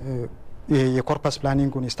የኮርፐስ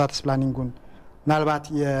ፕላኒንጉን የስታተስ ፕላኒንጉን ምናልባት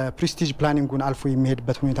የፕሪስቲጅ ፕላኒንጉን አልፎ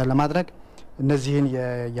የሚሄድበት ሁኔታ ለማድረግ እነዚህን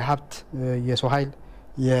የሀብት የሰው ኃይል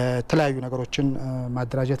የተለያዩ ነገሮችን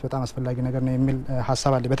ማደራጀት በጣም አስፈላጊ ነገር ነው የሚል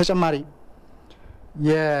ሐሳብ አለ በተጨማሪ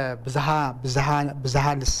የብዝሃ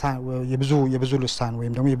ልሳን የብዙ ልሳን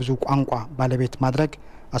ወይም ደግሞ የብዙ ቋንቋ ባለቤት ማድረግ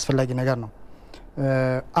አስፈላጊ ነገር ነው።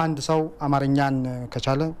 አንድ ሰው አማርኛን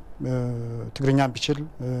ከቻለ ትግርኛን ቢችል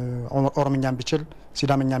ኦሮምኛን ቢችል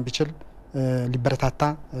ሲዳምኛን ቢችል ሊበረታታ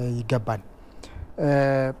ይገባል።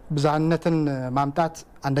 ብዝሃነትን ማምጣት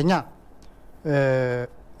አንደኛ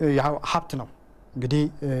ሀብት ነው። እንግዲህ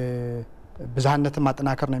ብዝሃነትን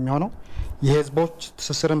ማጠናከር ነው የሚሆነው። የህዝቦች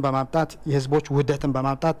ትስስርን በማምጣት የህዝቦች ውህደትን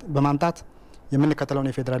በማምጣት የምንከተለውን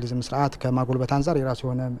የፌዴራሊዝም ስርዓት ከማጎልበት አንፃር የራሱ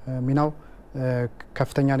የሆነ ሚናው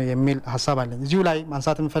ከፍተኛ ነው የሚል ሀሳብ አለኝ። እዚሁ ላይ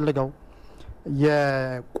ማንሳት የምፈልገው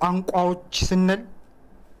የቋንቋዎች ስንል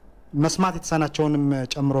መስማት የተሳናቸውንም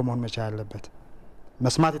ጨምሮ መሆን መቻል አለበት።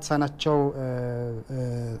 መስማት የተሳናቸው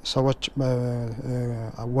ሰዎች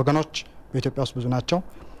ወገኖች በኢትዮጵያ ውስጥ ብዙ ናቸው።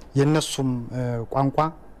 የነሱም ቋንቋ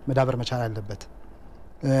መዳበር መቻል አለበት።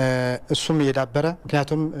 እሱም እየዳበረ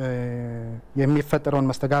ምክንያቱም የሚፈጠረውን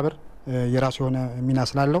መስተጋብር የራሱ የሆነ ሚና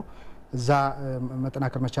ስላለው እዛ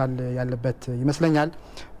መጠናከር መቻል ያለበት ይመስለኛል።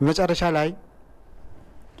 በመጨረሻ ላይ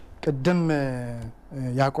ቅድም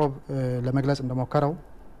ያዕቆብ ለመግለጽ እንደሞከረው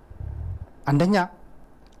አንደኛ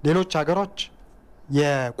ሌሎች ሀገሮች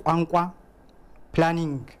የቋንቋ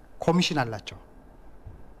ፕላኒንግ ኮሚሽን አላቸው።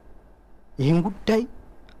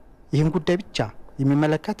 ይህን ጉዳይ ብቻ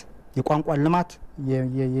የሚመለከት የቋንቋ ልማት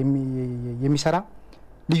የሚሰራ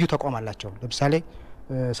ልዩ ተቋም አላቸው። ለምሳሌ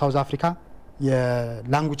ሳውዝ አፍሪካ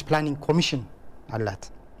የላንጉዌጅ ፕላኒንግ ኮሚሽን አላት።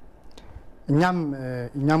 እኛም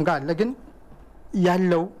ጋር አለ። ግን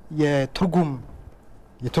ያለው የትርጉም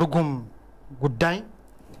ጉዳይ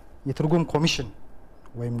የትርጉም ኮሚሽን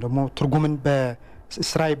ወይም ደግሞ ትርጉምን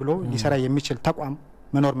በስራይ ብሎ ሊሰራ የሚችል ተቋም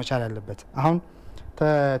መኖር መቻል አለበት። አሁን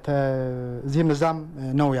እዚህም እዛም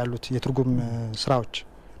ነው ያሉት የትርጉም ስራዎች።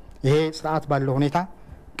 ይሄ ስርዓት ባለው ሁኔታ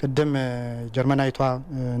ቅድም ጀርመናዊቷ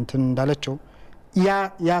እንትን እንዳለችው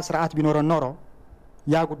ያ ስርዓት ቢኖር ኖሮ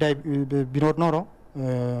ያ ጉዳይ ቢኖር ኖሮ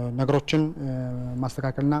ነገሮችን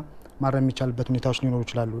ማስተካከልና ማረም የሚቻልበት ሁኔታዎች ሊኖሩ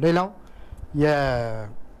ይችላሉ። ሌላው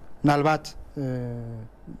ምናልባት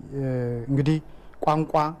እንግዲህ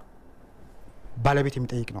ቋንቋ ባለቤት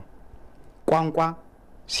የሚጠይቅ ነው። ቋንቋ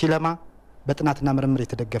ሲለማ በጥናትና ምርምር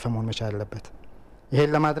የተደገፈ መሆን መቻል አለበት።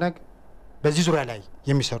 ይሄን ለማድረግ በዚህ ዙሪያ ላይ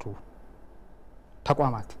የሚሰሩ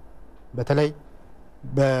ተቋማት በተለይ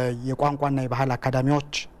የቋንቋና የባህል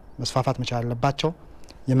አካዳሚዎች መስፋፋት መቻል አለባቸው።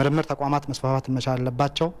 የምርምር ተቋማት መስፋፋት መቻል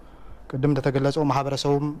አለባቸው። ቅድም እንደተገለጸው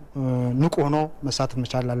ማህበረሰቡም ንቁ ሆኖ መሳተፍ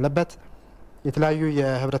መቻል አለበት። የተለያዩ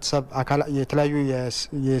የህብረተሰብ አካላት የተለያዩ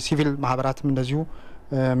የሲቪል ማህበራትም እንደዚሁ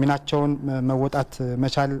ሚናቸውን መወጣት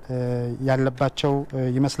መቻል ያለባቸው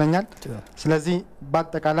ይመስለኛል። ስለዚህ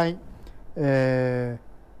በአጠቃላይ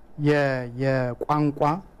የቋንቋ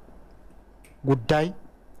ጉዳይ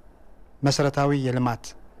መሰረታዊ የልማት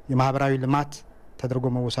የማህበራዊ ልማት ተደርጎ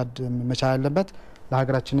መወሰድ መቻል አለበት።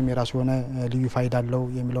 ለሀገራችንም የራሱ የሆነ ልዩ ፋይዳ አለው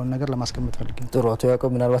የሚለውን ነገር ለማስቀመጥ ፈልጌ። ጥሩ አቶ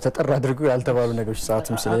ያዕቆብ ምናልባት ተጠራ አድርገው ያልተባሉ ነገሮች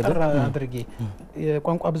ሰዓትም ስለሄደ ተጠራ አድርጌ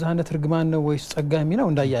የቋንቋ ብዝሃነት ርግማን ነው ወይስ ጸጋ የሚለው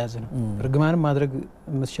እንዳያያዝ ነው። ርግማንም ማድረግ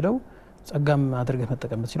የምትችለው ጸጋም አድርገህ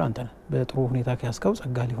መጠቀም የምትችለው አንተ ነህ። በጥሩ ሁኔታ ከያዝከው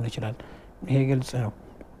ጸጋ ሊሆን ይችላል። ይሄ ግልጽ ነው።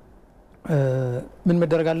 ምን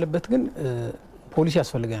መደረግ አለበት ግን ፖሊሲ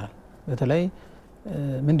ያስፈልገናል። በተለይ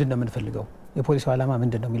ምንድነው የምንፈልገው የፖሊሲው ዓላማ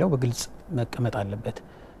ምንድነው የሚለው በግልጽ መቀመጥ አለበት።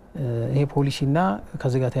 ይሄ ፖሊሲና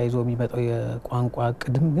ከዚህ ጋር ተያይዞ የሚመጣው የቋንቋ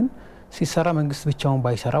ቅድም ግን ሲሰራ መንግስት ብቻውን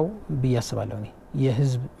ባይሰራው ብያስባለሁ።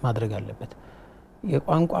 የህዝብ ማድረግ አለበት።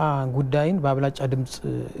 የቋንቋ ጉዳይን በአብላጫ ድምጽ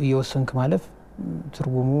እየወሰንክ ማለፍ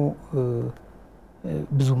ትርጉሙ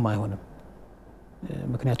ብዙም አይሆንም።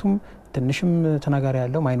 ምክንያቱም ትንሽም ተናጋሪ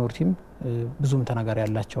ያለው ማይኖሪቲም ብዙም ተናጋሪ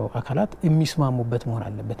ያላቸው አካላት የሚስማሙበት መሆን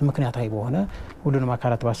አለበት። ምክንያታዊ በሆነ ሁሉንም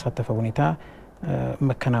አካላት ባሳተፈ ሁኔታ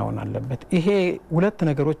መከናወን አለበት። ይሄ ሁለት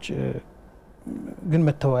ነገሮች ግን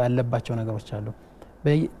መተው ያለባቸው ነገሮች አሉ።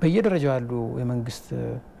 በየደረጃው ያሉ የመንግስት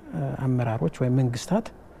አመራሮች ወይም መንግስታት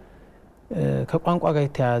ከቋንቋ ጋር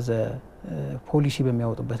የተያያዘ ፖሊሲ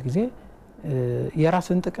በሚያወጡበት ጊዜ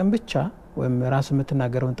የራስን ጥቅም ብቻ ወይም ራስ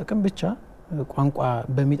የምትናገረውን ጥቅም ብቻ ቋንቋ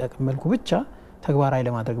በሚጠቅም መልኩ ብቻ ተግባራዊ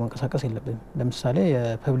ለማድረግ መንቀሳቀስ የለብንም። ለምሳሌ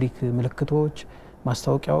የፐብሊክ ምልክቶች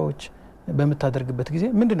ማስታወቂያዎች በመታደርግበት ጊዜ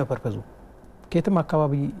ምንድነው ፐርፐዙ? ከየትም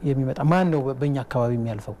አካባቢ የሚመጣ ማን ነው በእኛ አካባቢ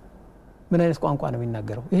የሚያልፈው? ምን አይነት ቋንቋ ነው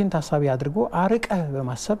የሚናገረው? ይህን ታሳቢ አድርጎ አርቀህ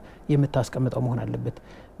በማሰብ የምታስቀምጠው መሆን አለበት።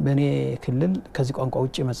 በእኔ ክልል ከዚህ ቋንቋ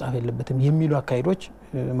ውጭ መጻፍ የለበትም የሚሉ አካሄዶች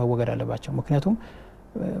መወገድ አለባቸው። ምክንያቱም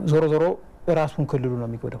ዞሮ ዞሮ ራሱን ክልሉ ነው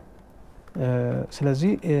የሚጎዳው።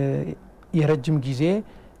 ስለዚህ የረጅም ጊዜ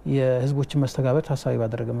የህዝቦችን መስተጋብር ታሳቢ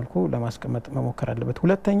ባደረገ መልኩ ለማስቀመጥ መሞከር አለበት።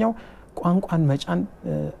 ሁለተኛው ቋንቋን መጫን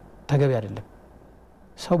ተገቢ አይደለም።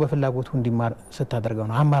 ሰው በፍላጎቱ እንዲማር ስታደርገው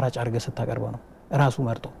ነው፣ አማራጭ አድርገህ ስታቀርበው ነው። ራሱ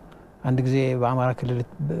መርጦ አንድ ጊዜ በአማራ ክልል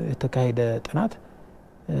የተካሄደ ጥናት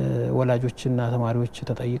ወላጆችና ተማሪዎች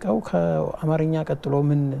ተጠይቀው ከአማርኛ ቀጥሎ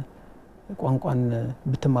ምን ቋንቋን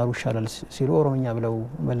ብትማሩ ይሻላል ሲሉ ኦሮምኛ ብለው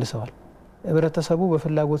መልሰዋል። ህብረተሰቡ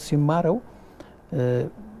በፍላጎት ሲማረው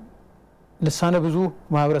ልሳነ ብዙ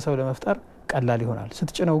ማህበረሰብ ለመፍጠር ቀላል ይሆናል።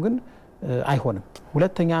 ስትጭነው ግን አይሆንም።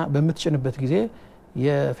 ሁለተኛ በመትጭንበት ጊዜ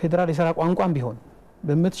የፌደራል የሥራ ቋንቋም ቢሆን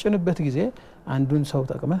በመትጭንበት ጊዜ አንዱን ሰው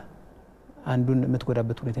ተጠቅመ አንዱን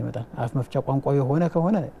የምትጎዳበት ሁኔታ ይመጣል። አፍ መፍቻ ቋንቋ የሆነ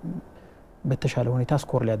ከሆነ በተሻለ ሁኔታ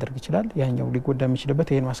ስኮር ሊያደርግ ይችላል። ያኛው ሊጎዳ የሚችልበት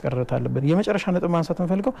ይሄን ማስቀረት አለበት። የመጨረሻ ነጥብ ማንሳት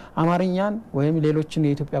እንፈልገው አማርኛን ወይም ሌሎችን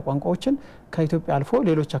የኢትዮጵያ ቋንቋዎችን ከኢትዮጵያ አልፎ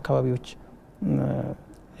ሌሎች አካባቢዎች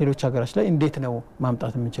ሌሎች ሀገሮች ላይ እንዴት ነው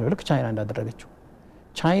ማምጣት የምንችለው? ልክ ቻይና እንዳደረገችው።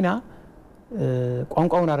 ቻይና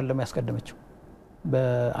ቋንቋውን አይደለም ያስቀደመችው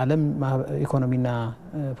በዓለም ኢኮኖሚና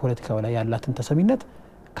ፖለቲካው ላይ ያላትን ተሰሚነት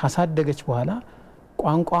ካሳደገች በኋላ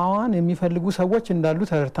ቋንቋዋን የሚፈልጉ ሰዎች እንዳሉ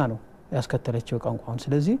ተረድታ ነው ያስከተለችው ቋንቋውን።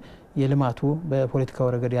 ስለዚህ የልማቱ በፖለቲካው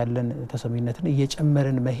ረገድ ያለን ተሰሚነትን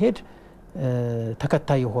እየጨመርን መሄድ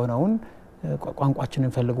ተከታይ የሆነውን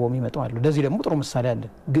ቋንቋችንን ፈልገው የሚመጣው አሉ። ለዚህ ደግሞ ጥሩ ምሳሌ አለ።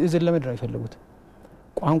 ግዕዝን ለምንድን ነው የፈለጉት?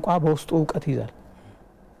 ቋንቋ በውስጡ ዕውቀት ይዛል።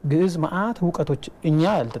 ግዕዝ መዓት ዕውቀቶች እኛ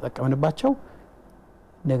ያልተጠቀምንባቸው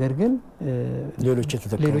ነገር ግን ሌሎች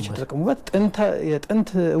የተጠቀሙበት የጥንት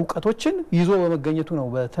ዕውቀቶችን ይዞ በመገኘቱ ነው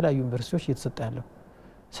በተለያዩ ዩኒቨርሲቲዎች እየተሰጠ ያለው።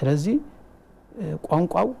 ስለዚህ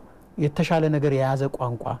ቋንቋው የተሻለ ነገር የያዘ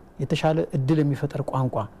ቋንቋ የተሻለ እድል የሚፈጠር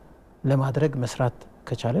ቋንቋ ለማድረግ መስራት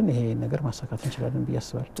ከቻለን ይሄ ነገር ማሳካት እንችላለን ብዬ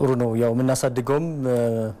አስባለሁ። ጥሩ ነው። ያው ምናሳድገውም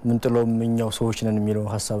ምንጥሎም እኛው ሰዎች ነን የሚለው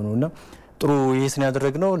ሐሳብ ነውና ጥሩ ይሄን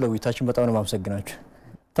ያደረግነው ለውይይታችን በጣም ነው ማመሰግናችሁ።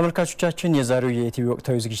 ተመልካቾቻችን የዛሬው የኢቲቪ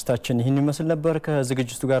ወቅታዊ ዝግጅታችን ይህን ይመስል ነበር።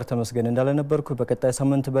 ከዝግጅቱ ጋር ተመስገን እንዳለ ነበርኩ። በቀጣይ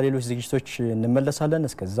ሳምንት በሌሎች ዝግጅቶች እንመለሳለን።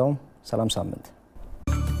 እስከዛው ሰላም ሳምንት